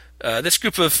 This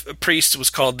group of priests was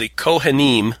called the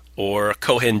Kohanim, or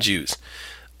Kohen Jews.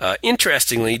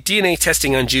 Interestingly, DNA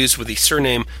testing on Jews with the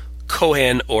surname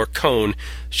Cohen or Cohn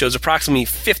shows approximately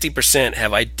 50%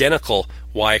 have identical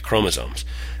Y chromosomes.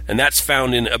 And that's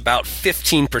found in about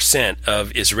 15%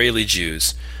 of Israeli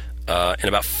Jews and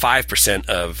about 5%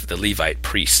 of the Levite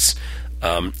priests.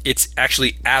 It's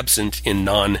actually absent in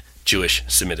non-Jewish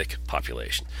Semitic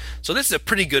population. So this is a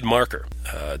pretty good marker,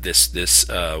 this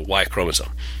Y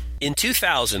chromosome. In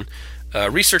 2000,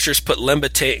 researchers put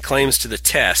Lemba claims to the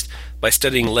test by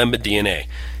studying Lemba DNA.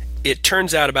 It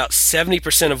turns out about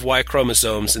 70% of Y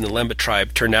chromosomes in the Lemba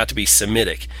tribe turned out to be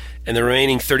Semitic, and the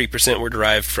remaining 30% were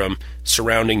derived from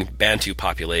surrounding Bantu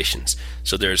populations.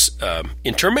 So there's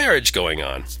intermarriage going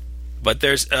on. But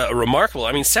there's a remarkable,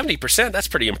 70%, that's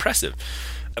pretty impressive.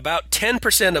 About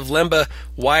 10% of Lemba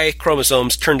Y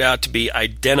chromosomes turned out to be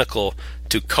identical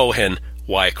to Cohen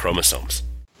Y chromosomes.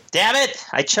 Damn it!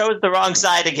 I chose the wrong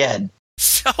side again.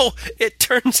 So it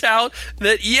turns out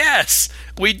that, yes,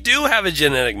 we do have a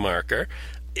genetic marker.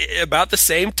 About the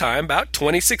same time, about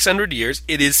 2,600 years,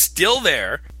 it is still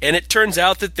there, and it turns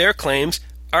out that their claims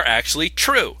are actually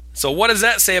true. So what does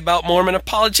that say about Mormon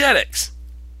apologetics?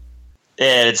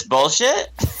 It's bullshit?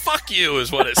 Fuck you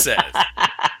is what it says.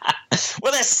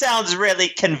 Well, that sounds really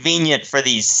convenient for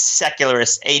these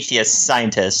secularist atheist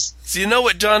scientists. So you know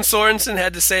what John Sorensen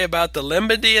had to say about the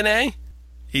Lemba DNA?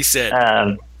 He said,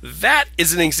 that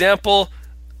is an example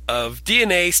of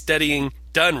DNA studying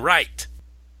done right.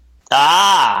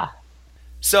 Ah!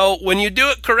 So when you do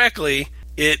it correctly,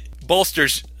 it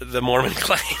bolsters the Mormon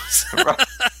claims.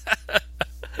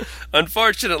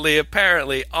 Unfortunately,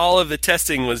 apparently, all of the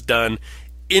testing was done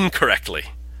incorrectly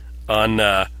on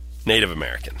Native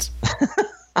Americans.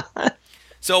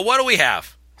 So what do we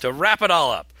have? To wrap it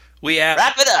all up, we have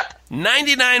Wrap it up.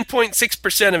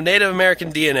 99.6% of Native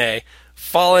American DNA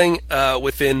falling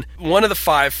within one of the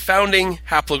 5 founding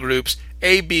haplogroups,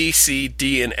 A, B, C,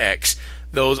 D, and X.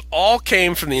 Those all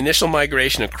came from the initial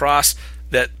migration across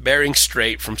that Bering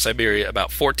Strait from Siberia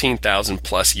about 14,000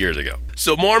 plus years ago.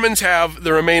 So Mormons have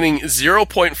the remaining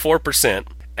 0.4%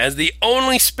 as the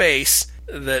only space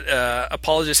that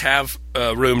apologists have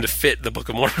room to fit the Book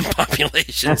of Mormon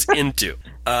populations into.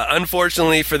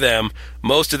 Unfortunately for them,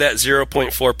 most of that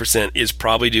 0.4% is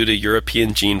probably due to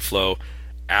European gene flow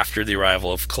after the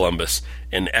arrival of Columbus,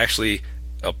 and actually,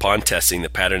 upon testing, the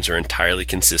patterns are entirely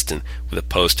consistent with a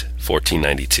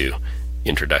post-1492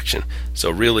 introduction.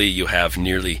 So really, you have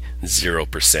nearly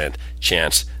 0%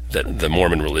 chance that the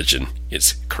Mormon religion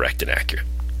is correct and accurate.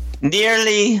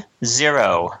 Nearly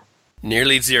zero.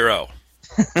 Nearly zero.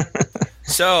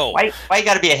 So why you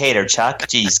got to be a hater, Chuck?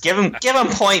 Jeez, give him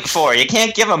 0.4. You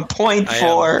can't give him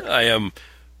 0.4. I am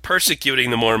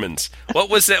persecuting the Mormons. What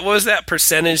was that? What was that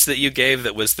percentage that you gave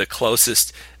that was the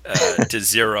closest to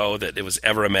zero that it was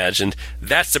ever imagined?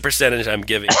 That's the percentage I'm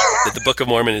giving that the Book of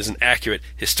Mormon is an accurate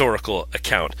historical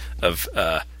account of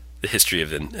the history of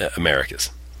the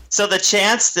Americas. So the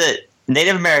chance that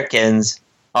Native Americans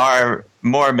are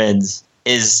Mormons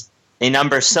is a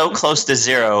number so close to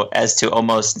zero as to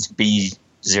almost be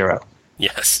zero.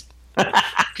 Yes.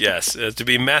 Yes, to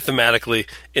be mathematically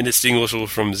indistinguishable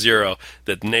from zero,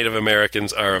 that Native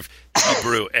Americans are of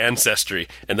Hebrew ancestry,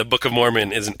 and the Book of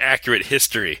Mormon is an accurate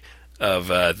history of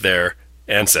their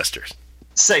ancestors.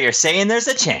 So you're saying there's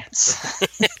a chance.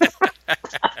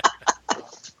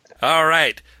 All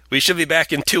right. We should be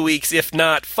back in 2 weeks. If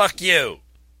not, fuck you.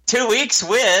 2 weeks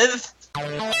with...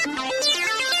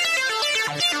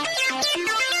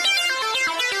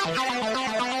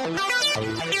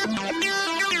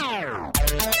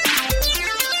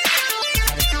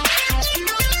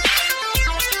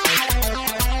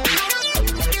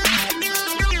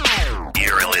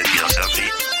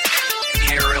 Irreligiosity.